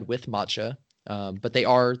actually dyed with matcha, but they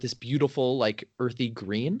are this beautiful, like earthy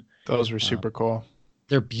green. Those were super cool.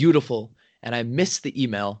 They're beautiful. And I missed the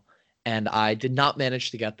email, and I did not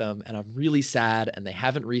manage to get them. And I'm really sad, and they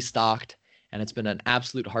haven't restocked, and it's been an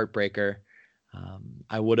absolute heartbreaker.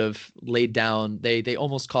 I would have laid down, they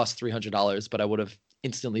almost cost $300, but I would have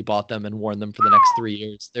instantly bought them and worn them for the next 3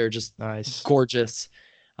 years. They're just nice, gorgeous.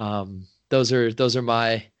 Those are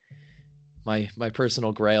my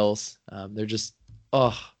personal grails. They're just,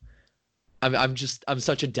 I'm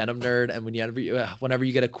such a denim nerd. And whenever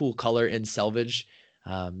you get a cool color in selvage,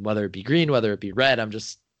 whether it be green, whether it be red, I'm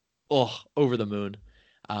just, over the moon.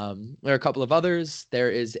 There are a couple of others. There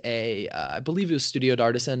is I believe it was Studio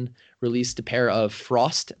D'Artisan released a pair of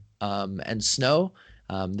Frost and Snow.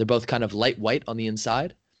 They're both kind of light white on the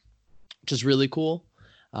inside, which is really cool.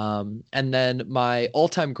 And then my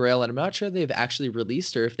all-time grail, and I'm not sure they've actually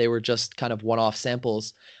released or if they were just kind of one-off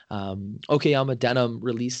samples. Okayama Denim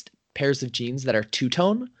released pairs of jeans that are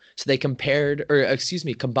two-tone. So they combined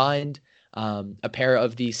a pair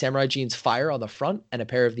of the Samurai Jeans Fire on the front and a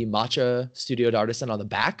pair of the Matcha Studio D'Artisan on the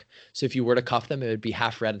back. So if you were to cuff them, it would be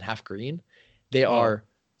half red and half green. They are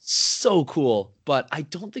so cool, but I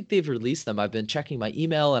don't think they've released them. I've been checking my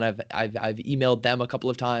email and I've emailed them a couple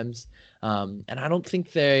of times. And I don't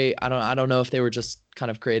think I don't know if they were just kind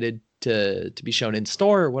of created to be shown in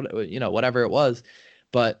store or what, whatever it was.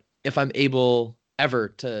 But if I'm able ever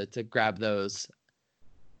to grab those,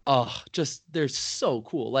 oh, just they're so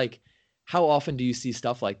cool. Like, how often do you see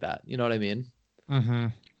stuff like that? You know what I mean? Mm-hmm.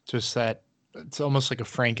 Just that it's almost like a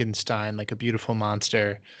Frankenstein, like a beautiful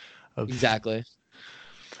monster of Exactly.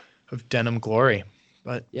 denim glory,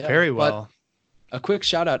 but Yeah. very But well. a quick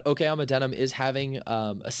shout out. Okayama Denim is having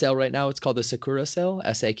a sale right now. It's called the Sakura sale,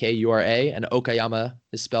 Sakura, and Okayama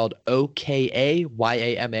is spelled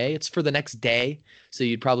Okayama. It's for the next day, so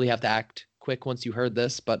you'd probably have to act quick once you heard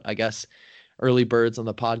this, but I guess early birds on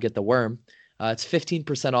the pod get the worm. It's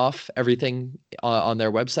 15% off everything on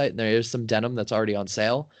their website, and there is some denim that's already on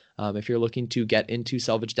sale. If you're looking to get into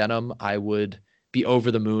selvage denim, I would be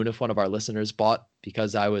over the moon if one of our listeners bought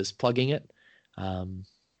because I was plugging it.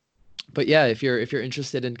 But yeah, if you're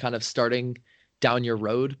interested in kind of starting down your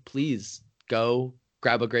road, please go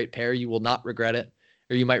grab a great pair. You will not regret it,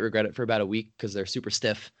 or you might regret it for about a week because they're super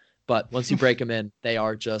stiff. But once you break them in, they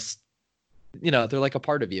are just, they're like a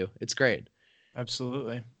part of you. It's great.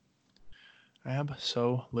 Absolutely.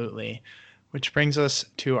 Absolutely. Which brings us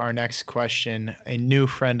to our next question. A new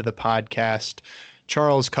friend of the podcast,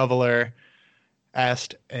 Charles Coveler,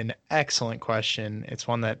 asked an excellent question. It's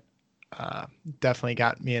one that definitely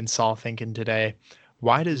got me and Saul thinking today.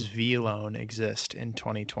 Why does V-Loan exist in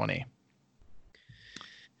 2020?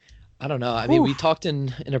 I don't know. I mean, we talked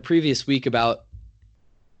in a previous week about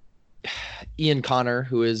Ian Connor,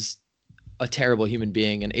 who is a terrible human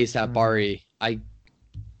being, and ASAP Bari. I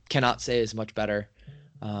cannot say is much better.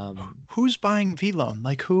 Who's buying V-Loan?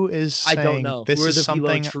 Like, who is saying, I don't know. this is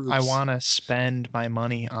something I want to spend my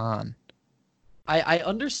money on? I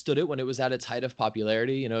understood it when it was at its height of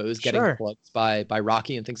popularity. It was getting plugged by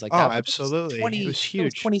Rocky and things like that. Oh, absolutely. It was huge. It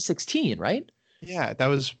was 2016, right? Yeah, that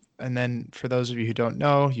was. And then for those of you who don't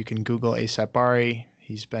know, you can Google ASAP Bari.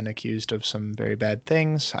 He's been accused of some very bad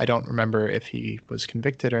things. I don't remember if he was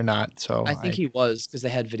convicted or not. So I think he was because they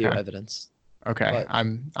had video evidence. Okay, but,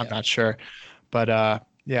 I'm not sure, but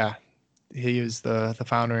yeah, he was the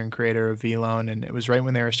founder and creator of V-Loan, and it was right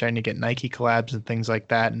when they were starting to get Nike collabs and things like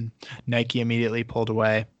that, and Nike immediately pulled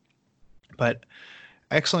away. But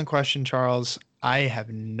excellent question, Charles. I have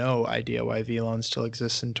no idea why V-Loan still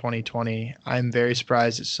exists in 2020. I'm very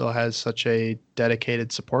surprised it still has such a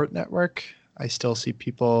dedicated support network. I still see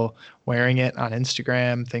people wearing it on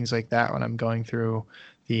Instagram, things like that when I'm going through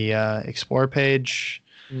the Explore page.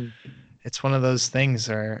 It's one of those things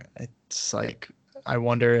where it's like, I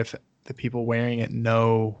wonder if the people wearing it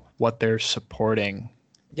know what they're supporting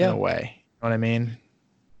in a way. You know what I mean?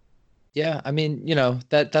 Yeah, I mean,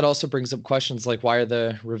 that also brings up questions like, why are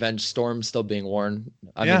the Revenge Storms still being worn?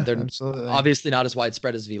 I mean, they're absolutely. obviously not as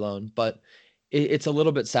widespread as V-Loan, but it's a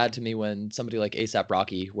little bit sad to me when somebody like ASAP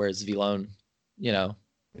Rocky wears V-Loan, Yeah,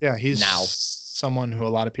 he's now someone who a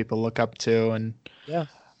lot of people look up to, and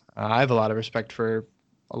I have a lot of respect for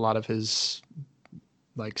a lot of his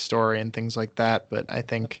like story and things like that, but I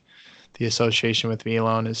think the association with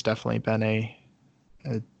V-Loan has definitely been a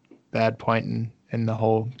bad point in the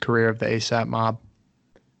whole career of the ASAP mob.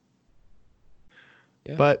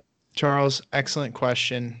 Yeah. But Charles, excellent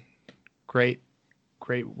question. Great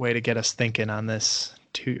way to get us thinking on this.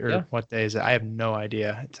 What day is it? I have no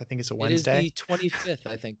idea. I think it's a Wednesday. It is the 25th,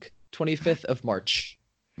 I think. 25th of March.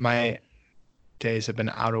 My days have been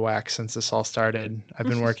out of whack since this all started. I've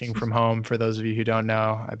been working from home. For those of you who don't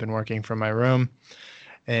know, I've been working from my room,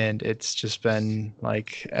 and it's just been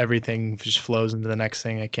like everything just flows into the next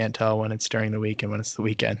thing. I can't tell when it's during the week and when it's the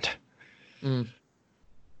weekend.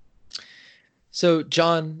 So,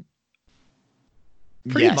 John,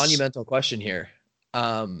 pretty monumental question here.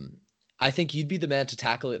 I think you'd be the man to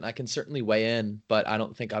tackle it, and I can certainly weigh in, but I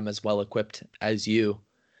don't think I'm as well equipped as you.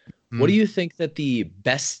 What do you think that the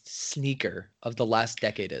best sneaker of the last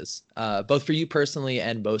decade is, both for you personally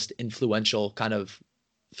and most influential kind of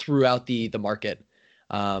throughout the market?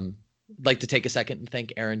 Like to take a second and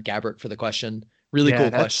thank Aaron Gabbert for the question. Really cool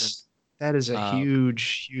question. That is a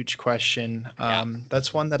huge question.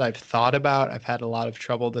 That's one that I've thought about. I've had a lot of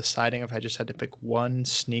trouble deciding if I just had to pick one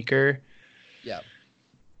sneaker. Yeah.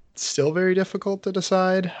 It's still very difficult to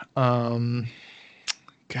decide.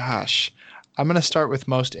 Gosh. I'm going to start with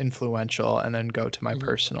most influential and then go to my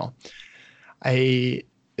personal. It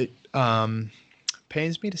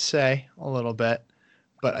pains me to say a little bit,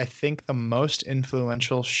 but I think the most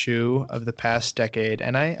influential shoe of the past decade,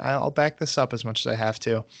 and I'll back this up as much as I have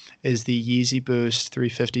to, is the Yeezy Boost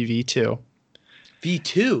 350 V2.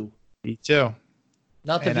 V2? V2.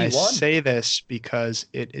 Not the And I V1. say this because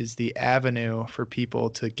it is the avenue for people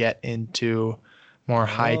to get into more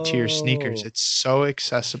high tier sneakers. Oh. It's so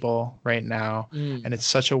accessible right now, Mm, and it's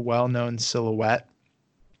such a well known silhouette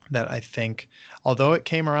that I think, although it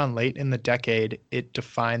came around late in the decade, it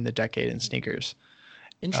defined the decade in sneakers.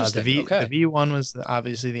 interesting. The Okay. V1 was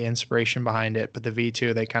obviously the inspiration behind it, but the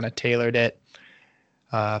V2 they kind of tailored it,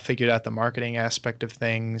 figured out the marketing aspect of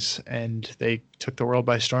things, and they took the world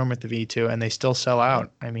by storm with the V2, and they still sell Yeah.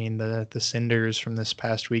 out. I mean, the Cinders from this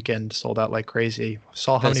past weekend sold out like crazy.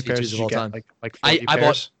 Saw how many Best pairs V2s did of you all get? time. Like I 40 I bought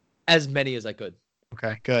pairs? as many as I could.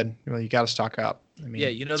 Okay, good. Well, you got to stock up. I Yeah,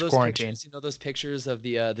 mean, you know it's those quarantine. pictures. You know those pictures of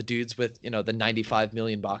the dudes with the 95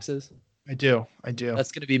 million boxes. I do. I do.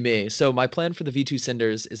 That's gonna be me. So my plan for the V2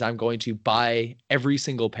 Cinders is I'm going to buy every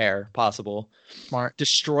single pair possible, Smart.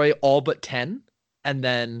 destroy all but 10, and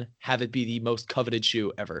then have it be the most coveted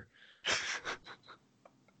shoe ever.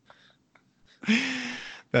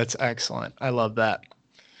 That's excellent. I love that.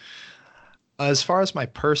 As far as my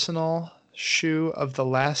personal shoe of the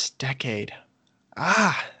last decade,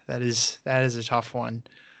 that is a tough one.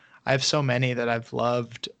 I have so many that I've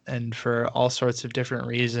loved, and for all sorts of different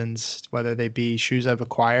reasons, whether they be shoes I've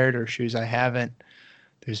acquired or shoes I haven't.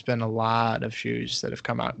 There's been a lot of shoes that have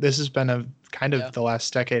come out. This has been a kind of Yeah. the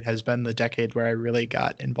last decade has been the decade where I really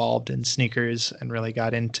got involved in sneakers and really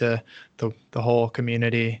got into the whole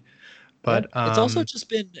community. Yeah. But It's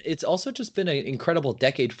also just been an incredible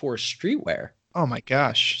decade for streetwear. oh my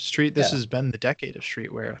gosh, this Yeah. has been the decade of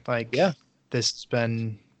streetwear. Yeah. Like this has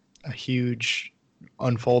been a huge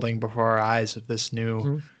unfolding before our eyes of this new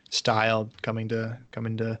Mhm. style coming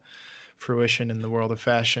to fruition in the world of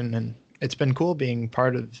fashion, and it's been cool being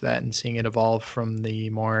part of that and seeing it evolve from the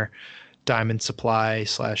more Diamond Supply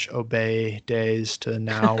slash Obey days to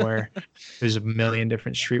now where there's a million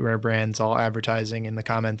different streetwear brands all advertising in the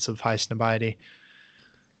comments of High Snobiety.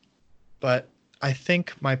 But I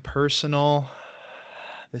think my personal,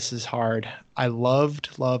 this is hard. I loved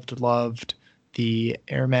the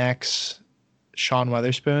Air Max Sean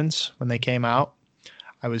Weatherspoons when they came out.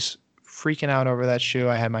 I was freaking out over that shoe.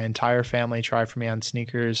 I had my entire family try for me on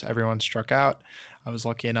sneakers. Everyone struck out. I was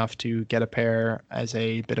lucky enough to get a pair as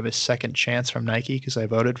a bit of a second chance from Nike because I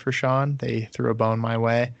voted for Sean. They threw a bone my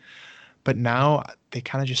way. But now they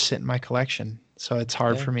kind of just sit in my collection. So it's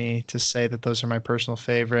hard Yeah. for me to say that those are my personal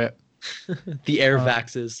favorite. The Air Um,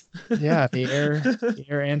 Vaxes. yeah, the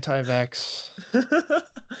Air Anti-Vex.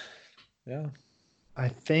 Yeah. I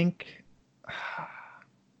think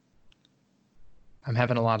I'm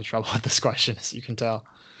having a lot of trouble with this question, as you can tell.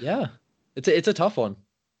 Yeah. It's a tough one.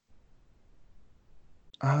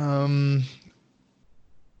 Um,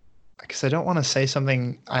 because I don't want to say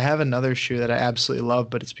something. I have another shoe that I absolutely love,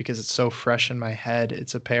 but it's because it's so fresh in my head.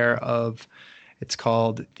 It's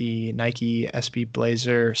called the Nike SB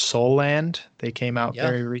Blazer Soulland. They came out Yeah.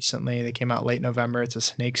 very recently. They came out late November. It's a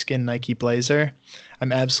snakeskin Nike Blazer.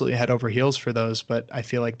 I'm absolutely head over heels for those, but I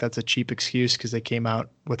feel like that's a cheap excuse because they came out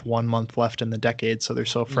with 1 month left in the decade, so they're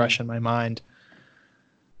so Mm. fresh in my mind.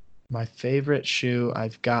 My favorite shoe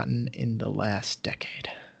I've gotten in the last decade.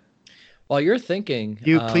 While you're thinking,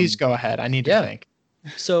 You please go ahead. I need to yeah. think.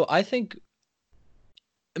 So I think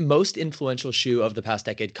most influential shoe of the past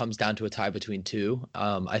decade comes down to a tie between two.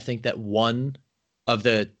 I think that one of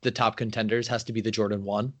the top contenders has to be the Jordan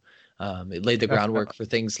 1. It laid the groundwork Definitely. for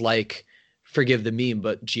things like, forgive the meme,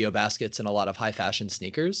 but Geo baskets and a lot of high fashion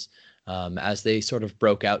sneakers, as they sort of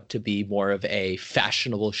broke out to be more of a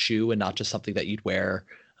fashionable shoe and not just something that you'd wear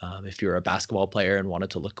if you're a basketball player and wanted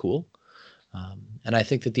to look cool. And I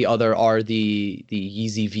think that the other are the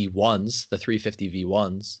Yeezy V1s, the 350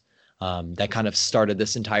 V1s, that kind of started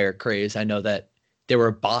this entire craze. I know that there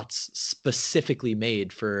were bots specifically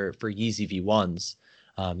made for Yeezy V1s,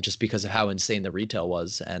 just because of how insane the retail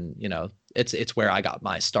was, and it's where I got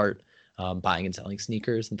my start buying and selling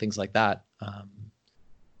sneakers and things like that.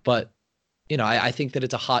 But I think that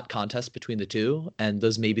it's a hot contest between the two, and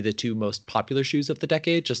those may be the two most popular shoes of the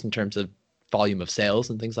decade, just in terms of volume of sales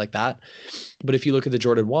and things like that. But if you look at the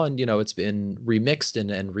Jordan 1, it's been remixed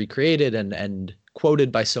and recreated and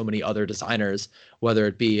quoted by so many other designers, whether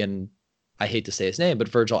it be in, I hate to say his name, but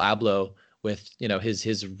Virgil Abloh with,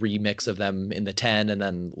 his remix of them in the 10, and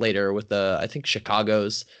then later with the, I think,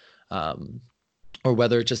 Chicago's, or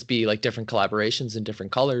whether it just be like different collaborations in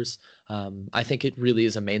different colors. I think it really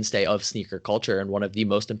is a mainstay of sneaker culture and one of the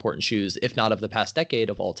most important shoes, if not of the past decade,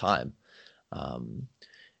 of all time. Um,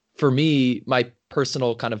 for me, my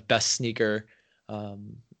personal kind of best sneaker,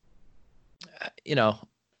 um, you know,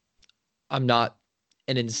 I'm not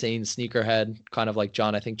an insane sneakerhead, kind of like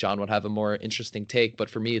John. I think John would have a more interesting take, but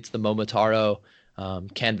for me, it's the Momotaro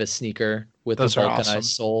canvas sneaker with the Those are vulcanized awesome.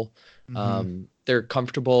 sole. Hmm. They're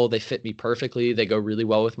comfortable. They fit me perfectly. They go really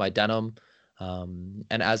well with my denim. And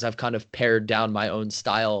as I've kind of pared down my own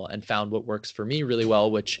style and found what works for me really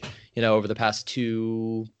well, which, over the past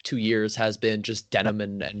two years has been just denim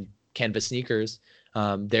and canvas sneakers,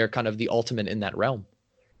 they're kind of the ultimate in that realm.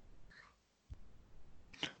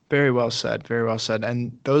 Very well said. Very well said.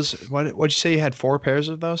 And those, what'd you say you had 4 pairs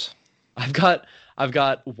of those? I've got I've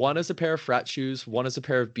got one as a pair of frat shoes, one as a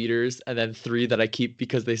pair of beaters, and then three that I keep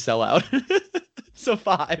because they sell out. So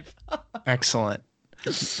five. Excellent.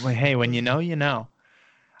 Well, hey, when you know, you know.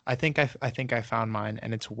 I think I found mine,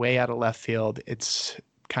 and it's way out of left field. It's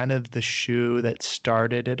kind of the shoe that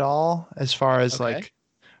started it all, as far as Okay. like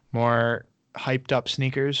more hyped up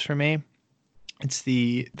sneakers for me. It's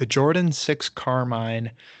the Jordan 6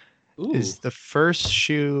 Carmine Ooh. is the first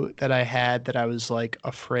shoe that I had that I was like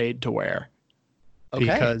afraid to wear Okay.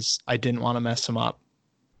 because I didn't want to mess them up.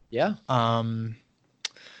 Yeah. Um,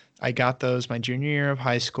 I got those my junior year of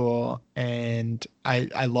high school, and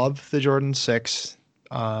I love the Jordan 6.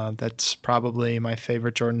 That's probably my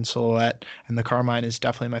favorite Jordan silhouette, and the Carmine is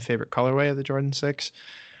definitely my favorite colorway of the Jordan 6.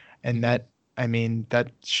 And Hmm. that, I mean,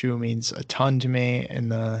 that shoe means a ton to me in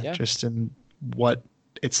the Yeah. just in what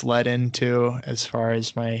it's led into as far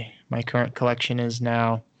as my current collection is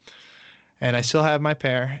now. And I still have my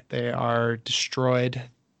pair. They are destroyed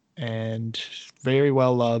and very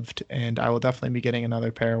well loved. And I will definitely be getting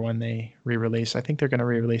another pair when they re-release. I think they're going to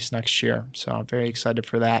re-release next year, so I'm very excited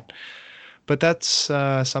for that. But that's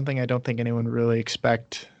something I don't think anyone would really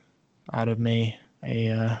expect out of me,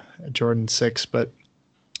 a Jordan 6. But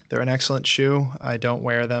they're an excellent shoe. I don't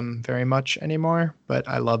wear them very much anymore, but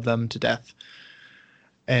I love them to death.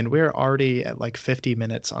 And we're already at like 50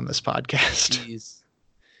 minutes on this podcast. Jeez.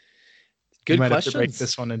 We Good might have to break questions.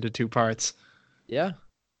 this one into 2 parts. Yeah.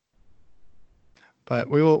 But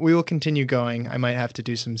we will continue going. I might have to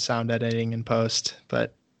do some sound editing in post,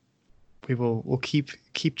 but we'll keep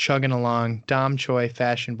chugging along. Dom Choi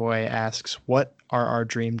Fashion Boy asks, "What are our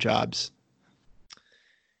dream jobs?"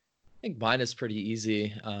 I think mine is pretty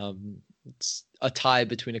easy. It's a tie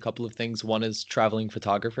between a couple of things. One is traveling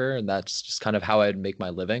photographer, and that's just kind of how I'd make my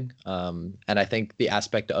living. And I think the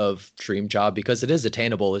aspect of dream job, because it is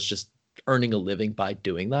attainable, is just earning a living by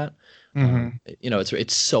doing that. Mm-hmm.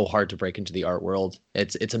 It's so hard to break into the art world.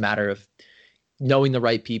 It's a matter of knowing the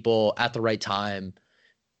right people at the right time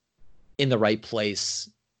in the right place,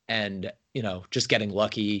 and just getting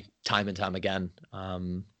lucky time and time again.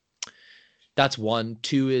 That's one.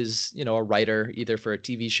 Two is, a writer, either for a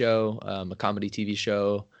TV show, a comedy TV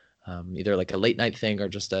show, either like a late night thing or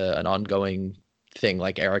just an ongoing thing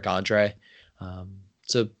like Eric Andre.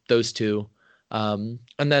 So those two. And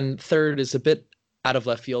then third is a bit out of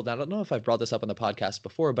left field. I don't know if I've brought this up on the podcast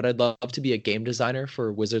before, but I'd love to be a game designer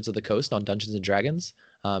for Wizards of the Coast on Dungeons and Dragons.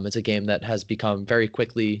 It's a game that has become very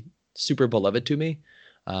quickly super beloved to me.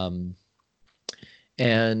 Um,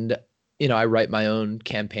 and I write my own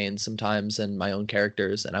campaigns sometimes and my own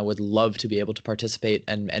characters, and I would love to be able to participate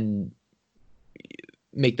and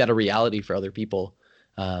make that a reality for other people,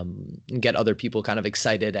 and get other people kind of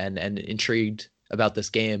excited and intrigued about this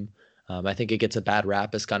game. I think it gets a bad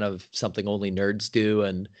rap as kind of something only nerds do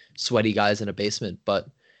and sweaty guys in a basement, but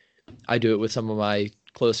I do it with some of my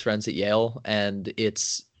close friends at Yale, and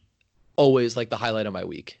it's always like the highlight of my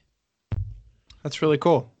week. That's really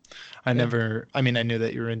cool. Yeah. I mean, I knew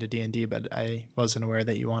that you were into D&D, but I wasn't aware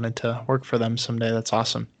that you wanted to work for them someday. That's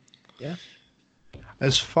awesome. Yeah.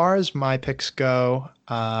 As far as my picks go,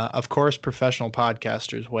 of course, professional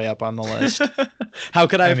podcasters way up on the list. How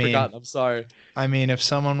could I I have mean, forgotten? I'm sorry. I mean, if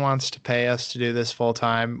someone wants to pay us to do this full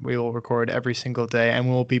time, we will record every single day, and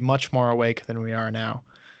we'll be much more awake than we are now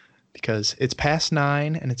because it's past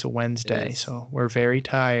 9 and it's a It Wednesday, is. so we're very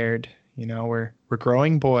tired. We're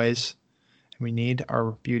growing boys. We need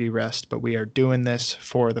our beauty rest, but we are doing this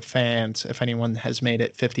for the fans. If anyone has made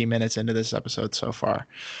it 50 minutes into this episode so far,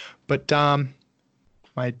 but Dom,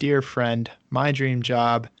 my dear friend, my dream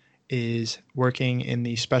job is working in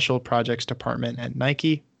the special projects department at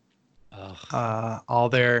Nike. Ugh. All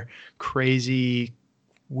their crazy,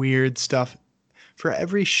 weird stuff. For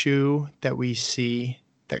every shoe that we see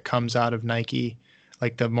that comes out of Nike,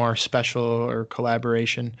 like the more special or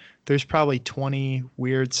collaboration, there's probably 20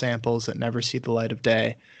 weird samples that never see the light of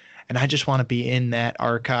day. And I just want to be in that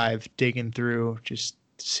archive, digging through, just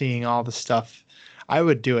seeing all the stuff. I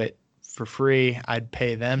would do it for free. I'd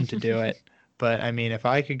pay them to do it. But I mean, if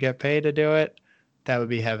I could get paid to do it, that would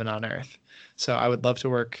be heaven on earth. So I would love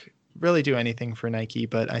to really do anything for Nike,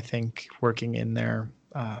 but I think working in their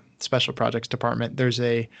special projects department, there's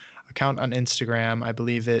a account on Instagram. I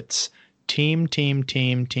believe it's team, team,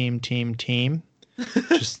 team, team, team, team.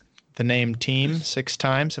 Just the name team 6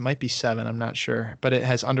 times. It might be 7. I'm not sure, but it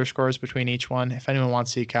has underscores between each one. If anyone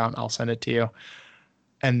wants the account, I'll send it to you.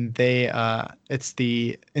 And it's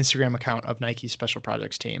the Instagram account of Nike Special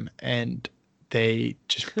Projects team. And they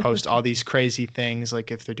just post all these crazy things, like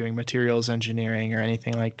if they're doing materials engineering or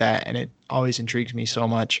anything like that. And it always intrigues me so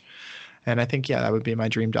much. And I think, that would be my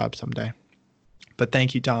dream job someday. But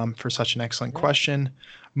thank you, Dom, for such an excellent question.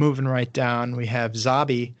 Moving right down, we have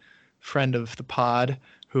Zabi, friend of the pod,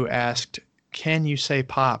 who asked, can you say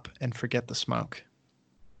pop and forget the smoke?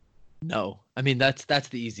 No. I mean, that's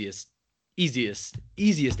the easiest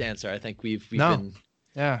answer. I think we've been.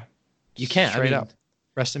 Yeah. You can't. Straight up.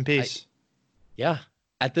 Rest in peace.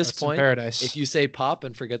 At this point, paradise. If you say pop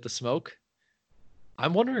and forget the smoke,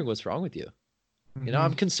 I'm wondering what's wrong with you. You know,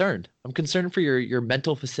 I'm concerned. I'm concerned for your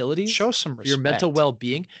mental facilities. Show some respect. Your mental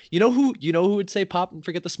well-being. You know who would say pop and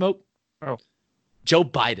forget the smoke? Oh. Joe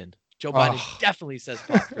Biden. Joe Biden definitely says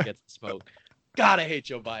pop and forgets the smoke. God, I hate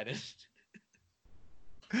Joe Biden.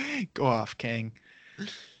 Go off, King.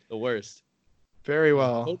 The worst. Very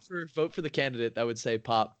well. Vote for the candidate that would say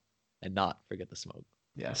pop and not forget the smoke.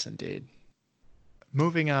 Yes, indeed.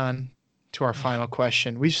 Moving on to our final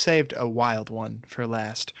question. We've saved a wild one for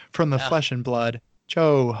last. From the Flesh and Blood,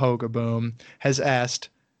 Joe Hogaboom has asked,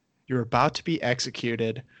 you're about to be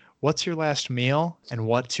executed. What's your last meal and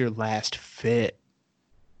what's your last fit?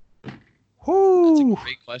 Woo! That's a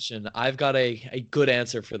great question. I've got a good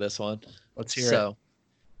answer for this one. Let's hear it. So,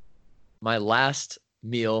 my last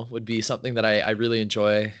meal would be something that I really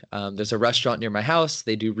enjoy. There's a restaurant near my house.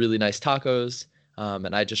 They do really nice tacos.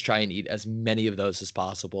 And I just try and eat as many of those as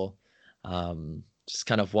possible. Just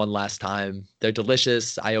kind of one last time. They're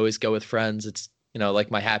delicious. I always go with friends. It's,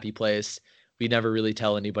 like my happy place. We never really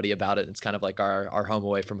tell anybody about it. It's kind of like our home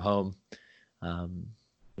away from home.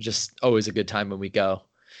 Just always a good time when we go.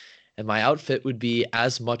 And my outfit would be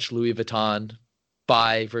as much Louis Vuitton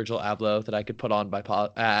by Virgil Abloh that I could put on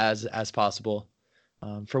as possible.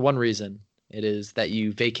 For one reason, it is that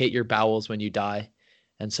you vacate your bowels when you die.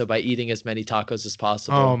 And so by eating as many tacos as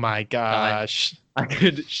possible. Oh my gosh. I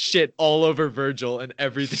could shit all over Virgil and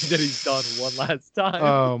everything that he's done one last time.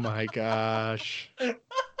 Oh my gosh.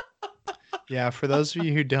 Yeah, for those of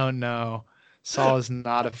you who don't know, Saul is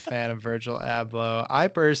not a fan of Virgil Abloh. I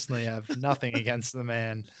personally have nothing against the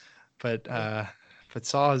man, but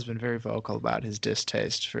Saul has been very vocal about his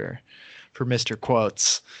distaste for Mr.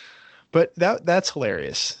 Quotes. But that's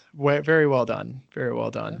hilarious. Very well done. Very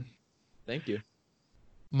well done. Yeah. Thank you.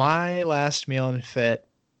 My last meal and fit,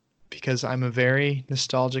 because I'm a very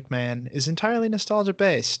nostalgic man, is entirely nostalgia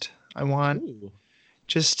based. I want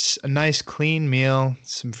just a nice clean meal,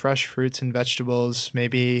 some fresh fruits and vegetables,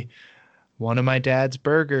 maybe one of my dad's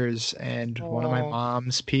burgers and one of my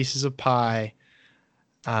mom's pieces of pie,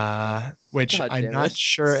 which I'm not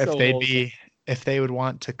sure if they would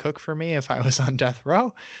want to cook for me if I was on death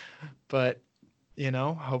row, but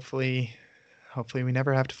hopefully we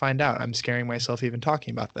never have to find out. I'm scaring myself even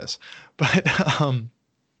talking about this. But I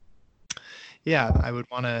would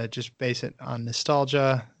want to just base it on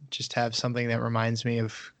nostalgia, just have something that reminds me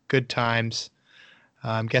of good times.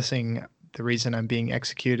 I'm guessing the reason I'm being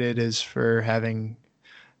executed is for having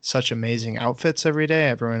such amazing outfits every day.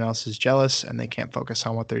 Everyone else is jealous and they can't focus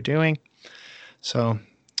on what they're doing. So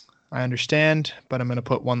I understand, but I'm going to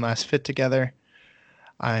put one last fit together.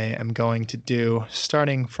 I am going to do,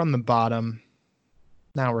 starting from the bottom,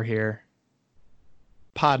 now we're here.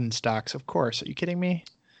 Pod and stocks, of course. Are you kidding me?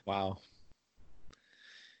 Wow.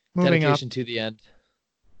 Moving Dedication up, to the end.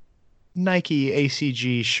 Nike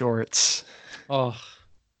ACG shorts. Oh,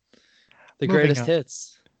 the Moving greatest up.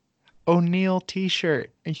 hits. O'Neal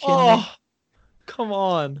t-shirt. Are you kidding me? Come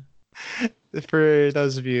on. For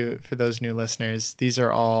those new listeners, these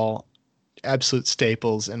are all absolute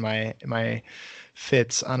staples in my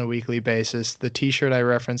fits on a weekly basis. The t-shirt I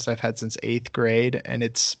referenced I've had since 8th grade, and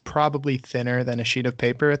it's probably thinner than a sheet of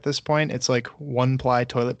paper at this point. It's like 1-ply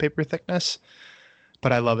toilet paper thickness,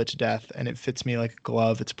 but I love it to death, and it fits me like a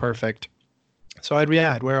glove. It's perfect. So I'd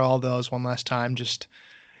wear all those one last time, just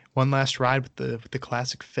one last ride with the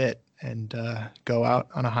classic fit, and go out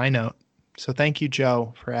on a high note. So thank you,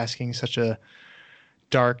 Joe, for asking such a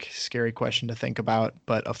dark, scary question to think about,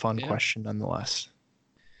 but a fun question nonetheless.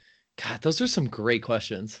 God, those are some great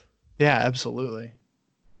questions. Yeah, absolutely.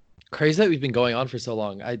 Crazy that we've been going on for so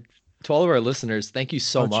long. To all of our listeners, thank you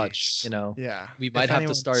so much. We might have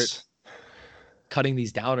to start cutting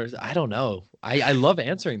these down, or I don't know. I love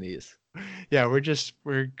answering these. Yeah,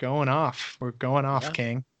 we're going off. We're going off,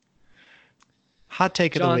 King. Hot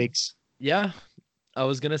take of the weeks. Yeah, I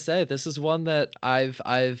was gonna say this is one that I've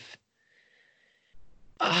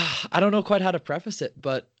I don't know quite how to preface it,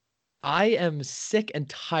 but I am sick and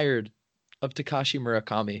tired of Takashi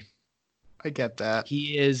Murakami. I get that.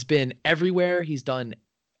 He has been everywhere. He's done,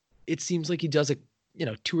 it seems like he does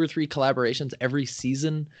two or three collaborations every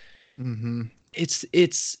season. Hmm.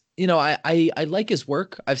 I like his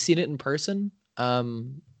work. I've seen it in person.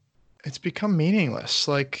 It's become meaningless.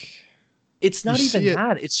 Like It's you not see even it.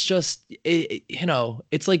 that. It's just,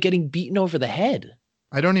 it's like getting beaten over the head.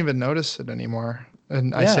 I don't even notice it anymore.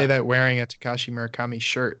 And I say Yeah. that wearing a Takashi Murakami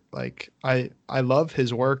shirt. Like I love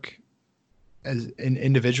his work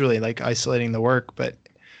individually, like isolating the work, but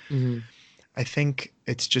Hmm. I think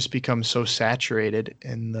it's just become so saturated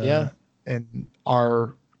Yeah. in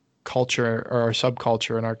our culture or our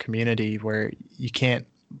subculture in our community where you can't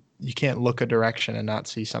look a direction and not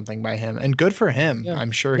see something by him. And good for him. Yeah.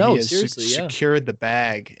 I'm sure he No, has seriously. Yeah. secured the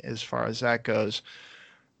bag as far as that goes.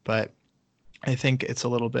 But I think it's a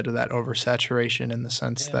little bit of that oversaturation in the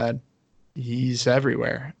sense Yeah. that he's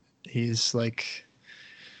everywhere. He's like,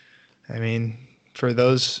 I mean, for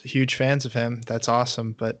those huge fans of him, that's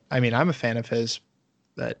awesome. But I mean, I'm a fan of his,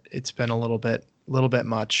 but it's been a little bit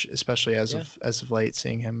much, especially Yeah. as of late,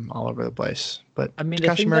 seeing him all over the place. But I mean, the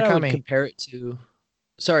Takashi thing that I would Murakami, compare it to,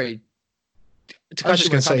 sorry, I was Takashi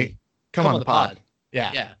just gonna say, Murakami, come come on on the the pod. pod.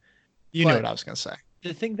 Yeah, Yeah. you knew what But I was gonna say.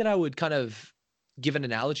 the thing that I would kind of give an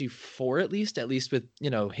analogy for, at least with,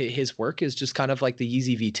 his work, is just kind of like the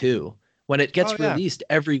Yeezy V2. When it Oh gets yeah, released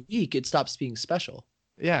every week, it stops being special.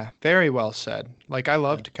 yeah, very well said. Like I Yeah.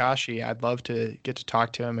 love Takashi. I'd love to get to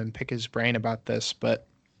talk to him and pick his brain about this, but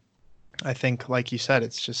I think, like you said,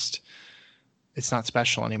 it's not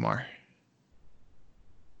special anymore.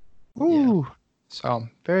 Yeah. Ooh. So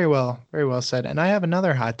very well said. And I have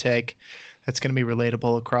another hot take that's going to be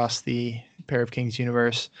relatable across the Pair of Kings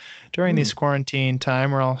universe. During Mm. this quarantine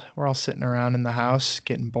time, we're all sitting around in the house,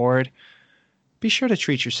 getting bored. Be sure to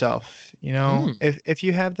treat yourself. You know, Mm. if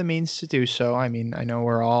you have the means to do so. I mean, I know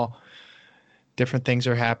we're all different things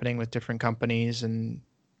are happening with different companies and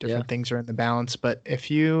Yeah. different things are in the balance. But if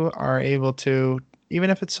you are able to, even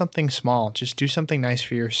if it's something small, just do something nice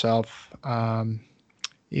for yourself.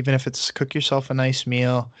 Even if it's cook yourself a nice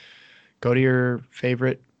meal, go to your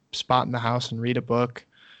favorite spot in the house and read a book,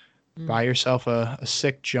 Mm. buy yourself a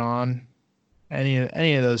sick John, any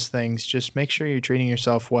of those things. Just make sure you're treating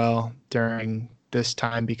yourself well during this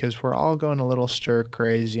time because we're all going a little stir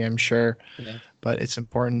crazy, I'm sure. Yeah. But it's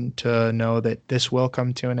important to know that this will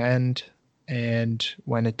come to an end. And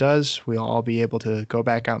when it does, we'll all be able to go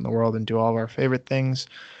back out in the world and do all of our favorite things.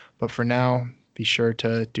 But for now, be sure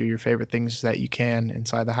to do your favorite things that you can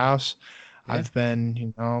inside the house. Yeah. I've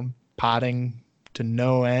been, potting to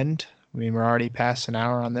no end. I mean, we're already past an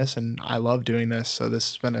hour on this, and I love doing this. So this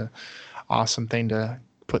has been a awesome thing to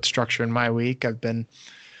put structure in my week. I've been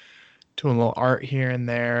doing a little art here and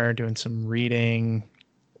there, doing some reading,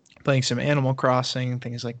 playing some Animal Crossing,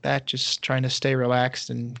 things like that, just trying to stay relaxed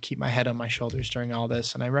and keep my head on my shoulders during all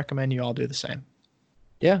this. And I recommend you all do the same.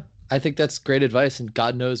 Yeah. I think that's great advice. And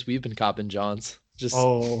God knows we've been copping Johns. Just,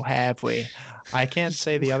 Oh, have we? I can't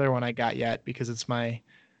say the other one I got yet because it's my,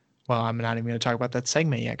 well, I'm not even going to talk about that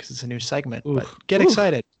segment yet because it's a new segment, ooh, but get ooh,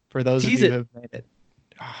 excited for those of tease you who it. have made it.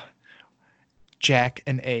 Ah, Jack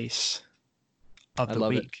and Ace of I the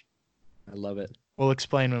love it. week. I love it. We'll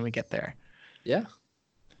explain when we get there. Yeah.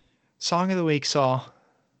 Song of the week, Saul.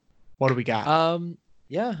 What do we got? Um,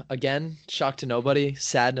 yeah, again, Shock to Nobody,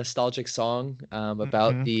 sad nostalgic song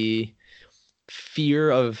about Hmm. the fear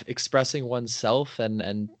of expressing oneself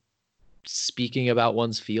and speaking about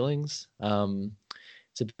one's feelings.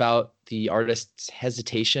 It's about the artist's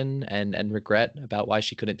hesitation and regret about why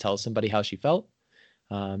she couldn't tell somebody how she felt.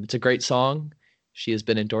 It's a great song. She has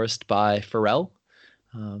been endorsed by Pharrell.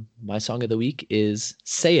 My song of the week is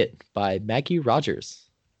Say It by Maggie Rogers.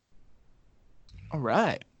 All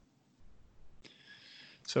right.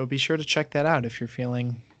 So be sure to check that out if you're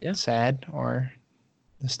feeling Yeah. sad or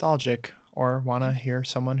nostalgic or want to hear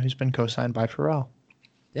someone who's been co-signed by Pharrell.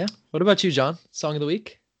 Yeah. What about you, John? Song of the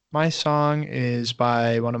week? My song is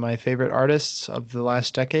by one of my favorite artists of the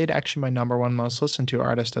last decade, actually my number one most listened to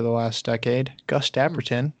artist of the last decade, Gus Hmm.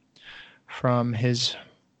 Dapperton, from his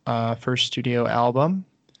first studio album,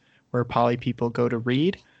 Where Poly People Go to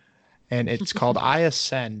Read. And it's called I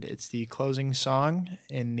Ascend. It's the closing song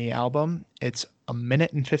in the album. It's a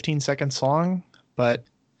minute and 15 seconds long, but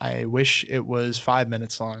I wish it was 5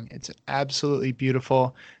 minutes long. It's absolutely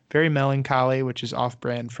beautiful, very melancholy, which is off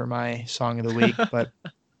brand for my song of the week, but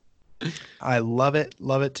I love it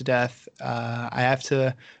to death. I have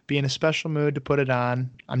to be in a special mood to put it on.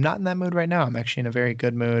 I'm not in that mood right now. I'm actually in a very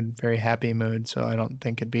good mood, very happy mood, so I don't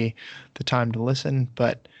think it'd be the time to listen,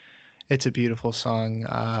 but It's a beautiful song.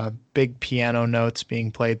 Big piano notes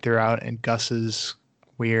being played throughout, and Gus's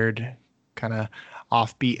weird, kind of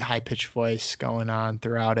offbeat, high pitched voice going on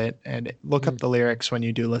throughout it. And look up Mm, the lyrics when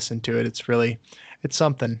you do listen to it. It's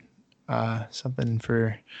something, something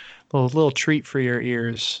for little treat for your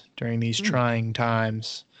ears during these mm. trying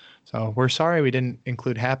times. So we're sorry we didn't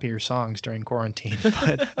include happier songs during quarantine,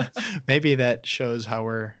 but maybe that shows how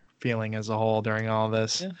we're feeling as a whole during all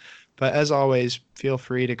this. Yeah. But as always, feel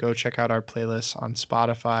free to go check out our playlists on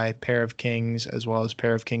Spotify, Pair of Kings, as well as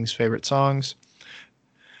Pair of Kings' favorite songs.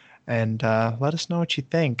 And let us know what you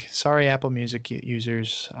think. Sorry, Apple Music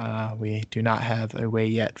users. We do not have a way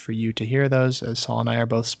yet for you to hear those, as Saul and I are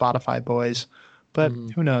both Spotify boys. But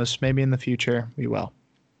Mhm. who knows? Maybe in the future we will.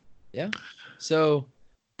 Yeah. So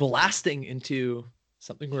blasting into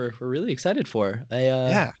something we're really excited for. A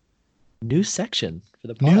Yeah. new section for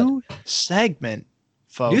the pod. New segment, New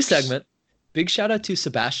folks. segment. Big shout out to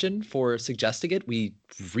Sebastian for suggesting it. We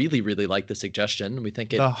really, really like the suggestion. We think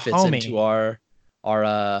The it fits into homie.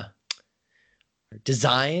 our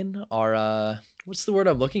design, our what's the word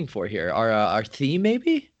I'm looking for here? Our theme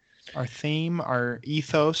maybe? Our theme, our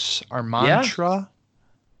ethos, our Yeah. mantra.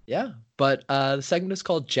 Yeah. But the segment is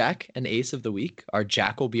called Jack and Ace of the Week. Our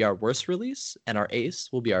Jack will be our worst release, and our Ace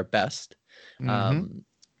will be our best. Hmm. Um,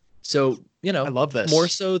 so, I love more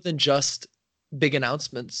this. so than just big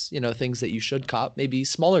announcements, things that you should cop, maybe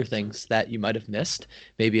smaller things that you might have missed.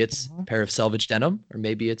 Maybe it's a Mhm. pair of selvage denim, or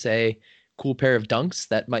maybe it's a cool pair of dunks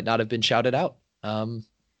that might not have been shouted out.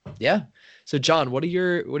 Yeah. So John, what are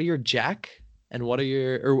your Jack and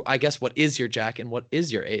or I guess what is your Jack and what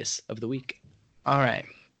is your Ace of the week? All right.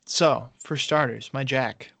 So, for starters, my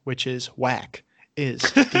jack, which is whack, is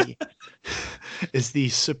the is the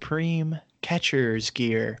supreme catcher's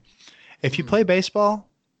gear. If you Mm, play baseball,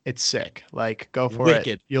 it's sick. Like, go for it.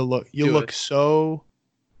 wicked. You'll Do it. look so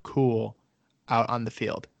cool out on the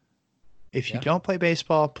field. If you Yeah. don't play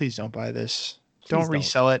baseball, please don't buy this. Please Don't don't.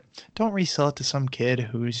 resell it. Don't resell it to some kid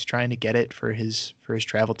who's trying to get it for his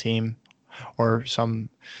travel team, or some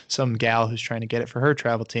gal who's trying to get it for her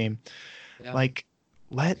travel team. Yeah. Like,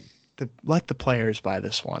 let the players buy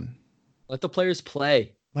this one. Let the players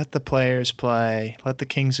play. Let the players play. Let the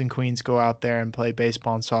kings and queens go out there and play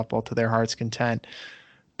baseball and softball to their heart's content.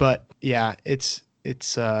 But yeah, it's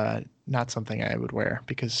not something I would wear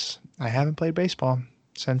because I haven't played baseball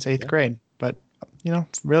since eighth Yeah. grade. But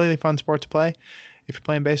really fun sport to play. If you're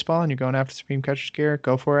playing baseball and you're going after Supreme Catcher's gear,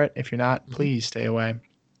 go for it. If you're not, Hmm. please stay away.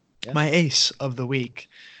 Yeah. My ace of the week.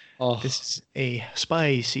 This Oh, is a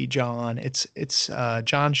spicy John. It's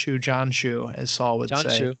John Shu, as Saul would John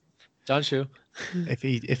say. Shu. John Shu. If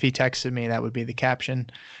he texted me, that would be the caption.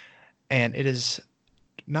 And it is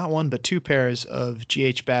not one but two pairs of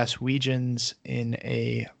GH Bass Weegens in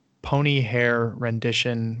a pony hair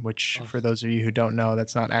rendition, which Oh, for those of you who don't know,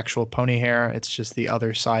 that's not actual pony hair. It's just the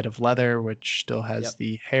other side of leather, which still has yep.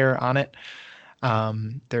 the hair on it.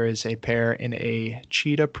 There is a pair in a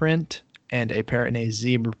cheetah print and a pair in a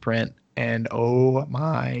zebra print. And oh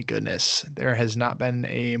my goodness, there has not been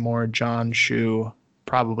a more John Shu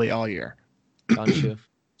probably all year. John Shu.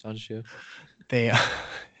 John Shu. They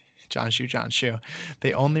John Shu.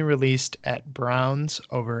 They only released at Browns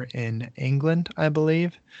over in England, I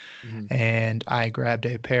believe. Hmm. And I grabbed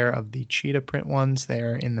a pair of the cheetah print ones.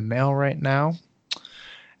 They're in the mail right now.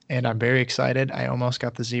 And I'm very excited. I almost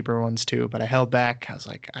got the zebra ones too, but I held back. I was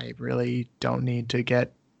like, I really don't need to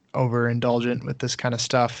get overindulgent with this kind of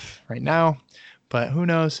stuff right now. But who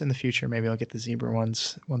knows? In the future, maybe I'll get the zebra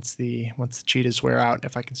ones once the cheetahs wear out.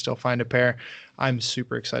 If I can still find a pair, I'm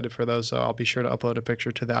super excited for those. So I'll be sure to upload a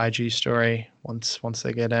picture to the IG story once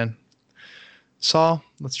they get in. Saul,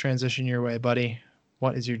 let's transition your way, buddy.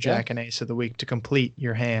 What is your Yeah. Jack and Ace of the week to complete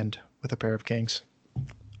your hand with a pair of kings?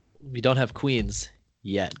 We don't have queens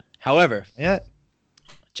yet. However, Yeah,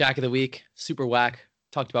 Jack of the week, super whack.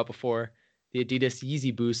 Talked about before. The Adidas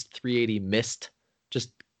Yeezy Boost 380 Mist. Just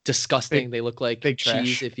big disgusting. They look like big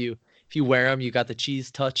cheese. trash. If you wear them, you got the cheese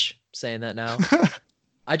touch. I'm saying that now.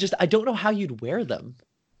 I don't know how you'd wear them.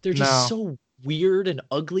 They're just No, so weird and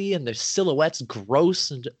ugly, and their silhouettes gross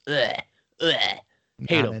and ugh. Hate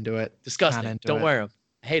not them. into it. Not Disgusting. into Don't it. wear them.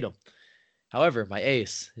 Hate them. However, my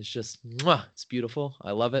ace is just mwah, it's beautiful.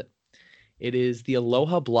 I love it. It is the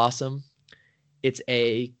Aloha Blossom. It's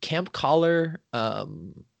a camp collar.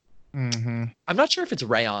 Mm-hmm. I'm not sure if it's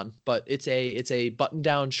rayon, but it's a button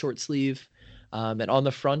down short sleeve, and on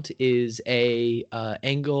the front is a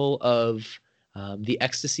angle of the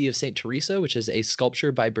Ecstasy of Saint Teresa, which is a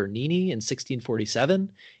sculpture by Bernini in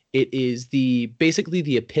 1647. It is basically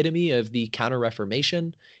the epitome of the Counter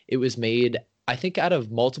Reformation. It was made, I think out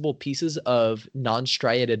of multiple pieces of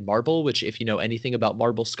non-striated marble, which if you know anything about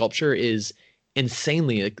marble sculpture is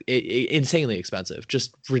insanely expensive,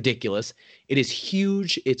 just ridiculous. It is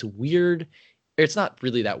huge. It's weird. It's not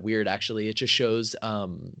really that weird, actually. It just shows a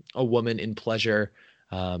woman in pleasure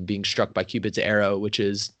being struck by Cupid's arrow, which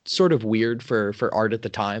is sort of weird for art at the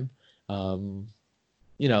time. Um,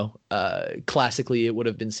 Classically, it would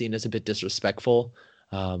have been seen as a bit disrespectful.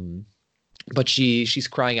 But she's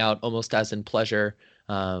crying out almost as in pleasure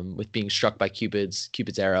with being struck by Cupid's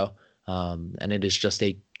arrow. And it is just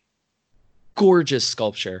a gorgeous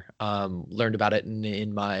sculpture. Learned about it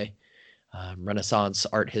in my Renaissance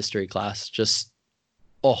art history class. Just,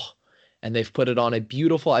 oh, and they've put it on a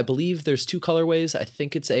beautiful, I believe there's two colorways. I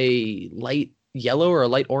think it's a light yellow or a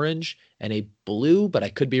light orange and a blue, but I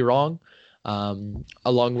could be wrong.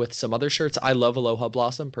 Along with some other shirts. I love Aloha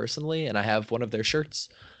Blossom personally, and I have one of their shirts.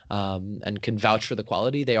 And can vouch for the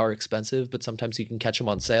quality. They are expensive, but sometimes you can catch them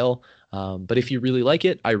on sale. But if you really like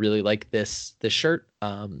it, I really like this shirt.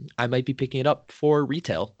 I might be picking it up for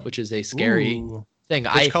retail, which is a scary thing.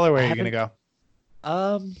 Which colorway are you gonna go?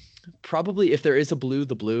 Probably if there is a blue,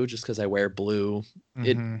 the blue, just because I wear blue.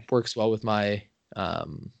 It works well with my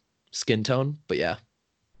skin tone. But yeah.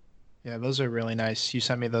 Yeah, those are really nice. You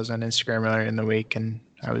sent me those on Instagram earlier in the week, and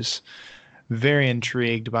I was very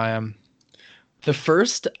intrigued by them. The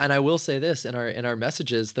first, and I will say this in our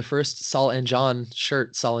messages, the first Saul and John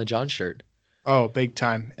shirt. Oh, big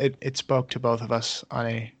time. It spoke to both of us on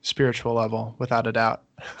a spiritual level, without a doubt.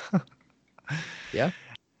 Yeah.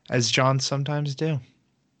 As John sometimes do.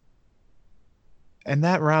 And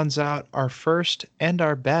that rounds out our first and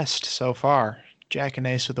our best so far, Jack and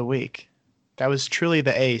Ace of the Week. That was truly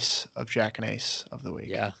the ace of Jack and Ace of the Week.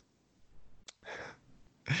 Yeah.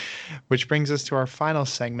 Which brings us to our final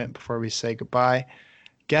segment before we say goodbye.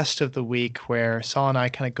 Guest of the Week, where Saul and I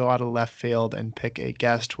kind of go out of left field and pick a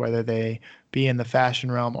guest, whether they be in the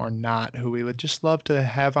fashion realm or not, who we would just love to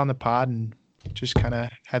have on the pod and just kind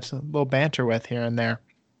of have some little banter with here and there.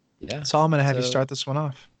 Yeah. Saul, I'm going to have you start this one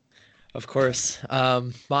off. Of course.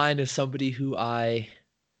 Mine is somebody who I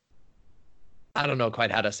don't know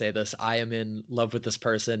quite how to say this. I am in love with this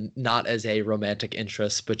person, not as a romantic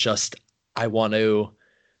interest, but just I want to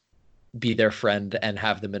be their friend and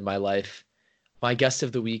have them in my life. My guest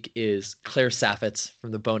of the week is Claire Saffitz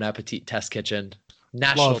from the Bon Appetit Test Kitchen.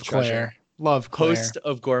 National treasure. Love Claire. Host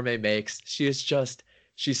of Gourmet Makes. She's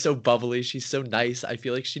so bubbly. She's so nice. I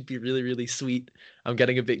feel like she'd be really, really sweet. I'm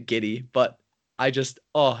getting a bit giddy, but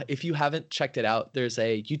if you haven't checked it out, there's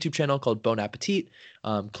a YouTube channel called Bon Appetit.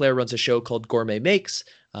 Claire runs a show called Gourmet Makes,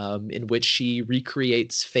 in which she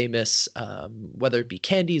recreates famous, whether it be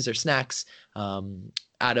candies or snacks,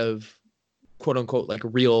 out of quote unquote like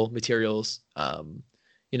real materials.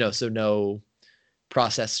 So no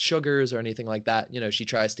processed sugars or anything like that. She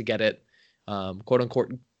tries to get it, quote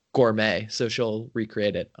unquote gourmet. So she'll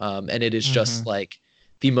recreate it. And it is just like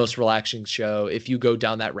the most relaxing show. If you go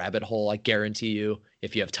down that rabbit hole, I guarantee you,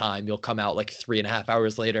 if you have time, you'll come out like 3.5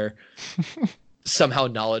 hours later, somehow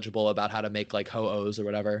knowledgeable about how to make like ho-ohs or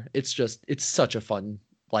whatever. It's such a fun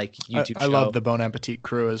like YouTube show. I love the Bon Appetit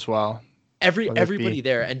crew as well. Everybody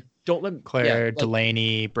there, and don't let Claire,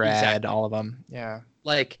 Delaney, Brad, exactly. All of them. Yeah.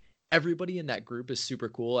 Like everybody in that group is super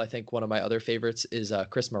cool. I think one of my other favorites is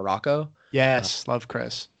Chris Morocco. Yes, love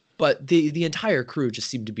Chris. But the entire crew just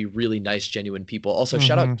seemed to be really nice, genuine people. Also,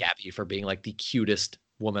 shout out Gabby for being like the cutest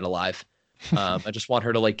woman alive. I just want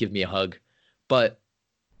her to like give me a hug. But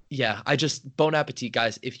yeah, Bon Appetit,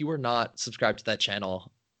 guys. If you are not subscribed to that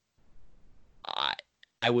channel,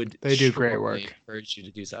 I would. They do great work. Encourage you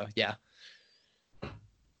to do so. Yeah.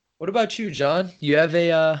 What about you, John? You have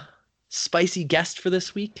a spicy guest for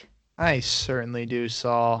this week? I certainly do,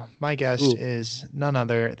 Saul. My guest is none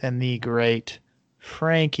other than the great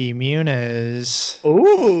Frankie Muniz.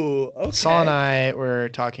 Ooh, okay. Saul and I were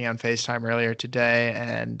talking on FaceTime earlier today,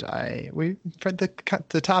 and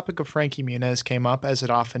the topic of Frankie Muniz came up, as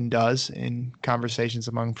it often does in conversations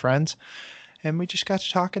among friends, and we just got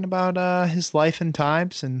to talking about his life and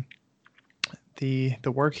times and the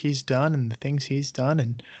work he's done and the things he's done,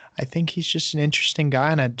 and I think he's just an interesting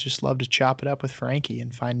guy, and I'd just love to chop it up with Frankie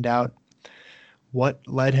and find out what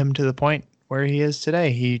led him to the point where he is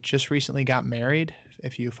today. He just recently got married.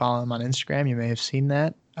 If you follow him on Instagram, you may have seen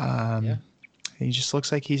that. He just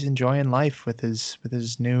looks like he's enjoying life with his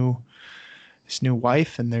new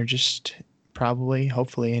wife, and they're just probably,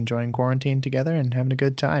 hopefully, enjoying quarantine together and having a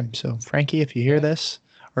good time. So, Frankie, if you hear this,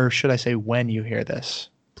 or should I say when you hear this,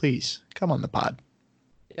 please come on the pod.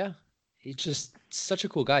 Yeah, he's just such a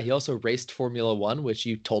cool guy. He also raced Formula One, which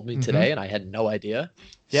you told me today, and I had no idea.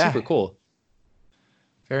 Yeah. Super cool.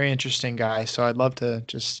 Very interesting guy. So I'd love to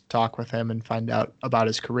just talk with him and find out about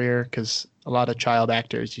his career because a lot of child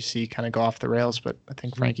actors you see kind of go off the rails, but I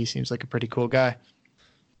think Frankie seems like a pretty cool guy.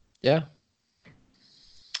 Yeah.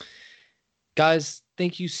 Guys,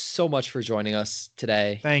 thank you so much for joining us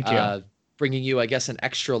today. Thank you. Bringing you, I guess, an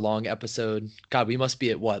extra long episode. God, we must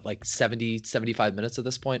be at what, like 70, 75 minutes at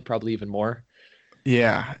this point, probably even more.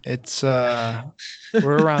 Yeah, it's we're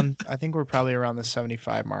around, I think we're probably around the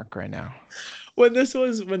 75 mark right now. When this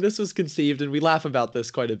was conceived, and we laugh about this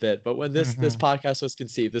quite a bit, but when this podcast was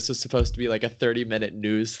conceived, this was supposed to be like a 30-minute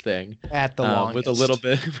news thing at the longest, with a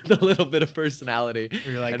little bit of personality.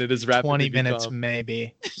 Like, and it is rapidly 20 minutes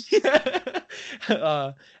maybe.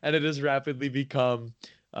 And it has rapidly become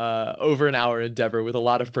over an hour endeavor with a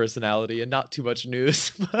lot of personality and not too much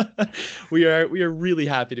news. we are really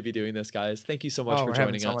happy to be doing this, guys. Thank you so much for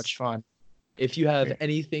joining us. So much fun. If you have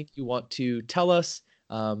anything you want to tell us,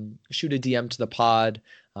 shoot a DM to the pod,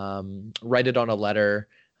 write it on a letter,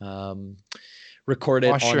 record it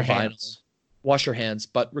on vinyl. Wash your hands,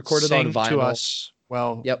 but record it on vinyl. To us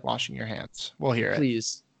washing your hands. We'll hear it.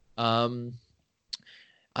 Please.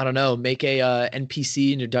 I don't know, make a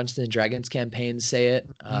NPC in your Dungeons and Dragons campaign say it.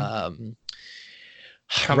 Write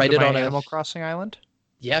it on Animal Crossing Island.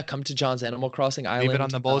 Yeah, come to John's Animal Crossing Island. Leave it on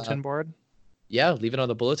the bulletin board. Yeah, leave it on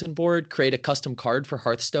the bulletin board. Create a custom card for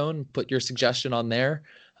Hearthstone. Put your suggestion on there.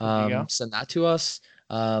 Send that to us.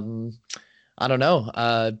 I don't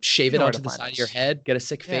know. Shave it onto the side of your head. Get a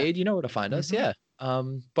sick fade. You know where to find us. Yeah.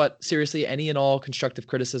 But seriously, any and all constructive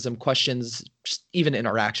criticism, questions, just even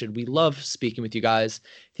interaction. We love speaking with you guys.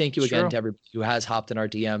 Thank you again to everybody who has hopped in our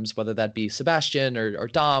DMs, whether that be Sebastian or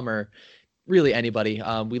Dom or really anybody.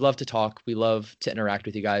 We love to talk. We love to interact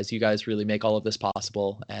with you guys. You guys really make all of this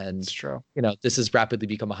possible. And it's true. This has rapidly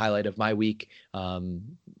become a highlight of my week.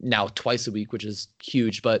 Now twice a week, which is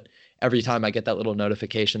huge. But every time I get that little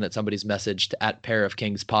notification that somebody's messaged at Pair of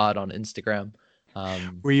Kings Pod on Instagram.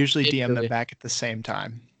 We usually DM them back at the same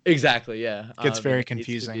time. Exactly, yeah. It gets very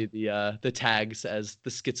confusing. It the tags as the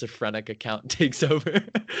schizophrenic account takes over.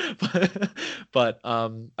 but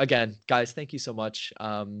again, guys, thank you so much.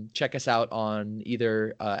 Check us out on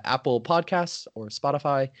either Apple Podcasts or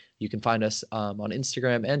Spotify. You can find us on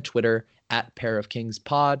Instagram and Twitter at Pair of Kings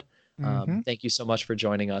Pod. Thank you so much for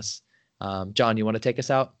joining us. John, you want to take us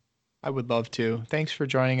out? I would love to. Thanks for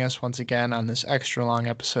joining us once again on this extra long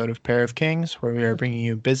episode of Pair of Kings, where we are bringing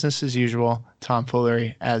you business as usual,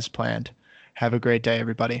 tomfoolery as planned. Have a great day,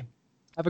 everybody.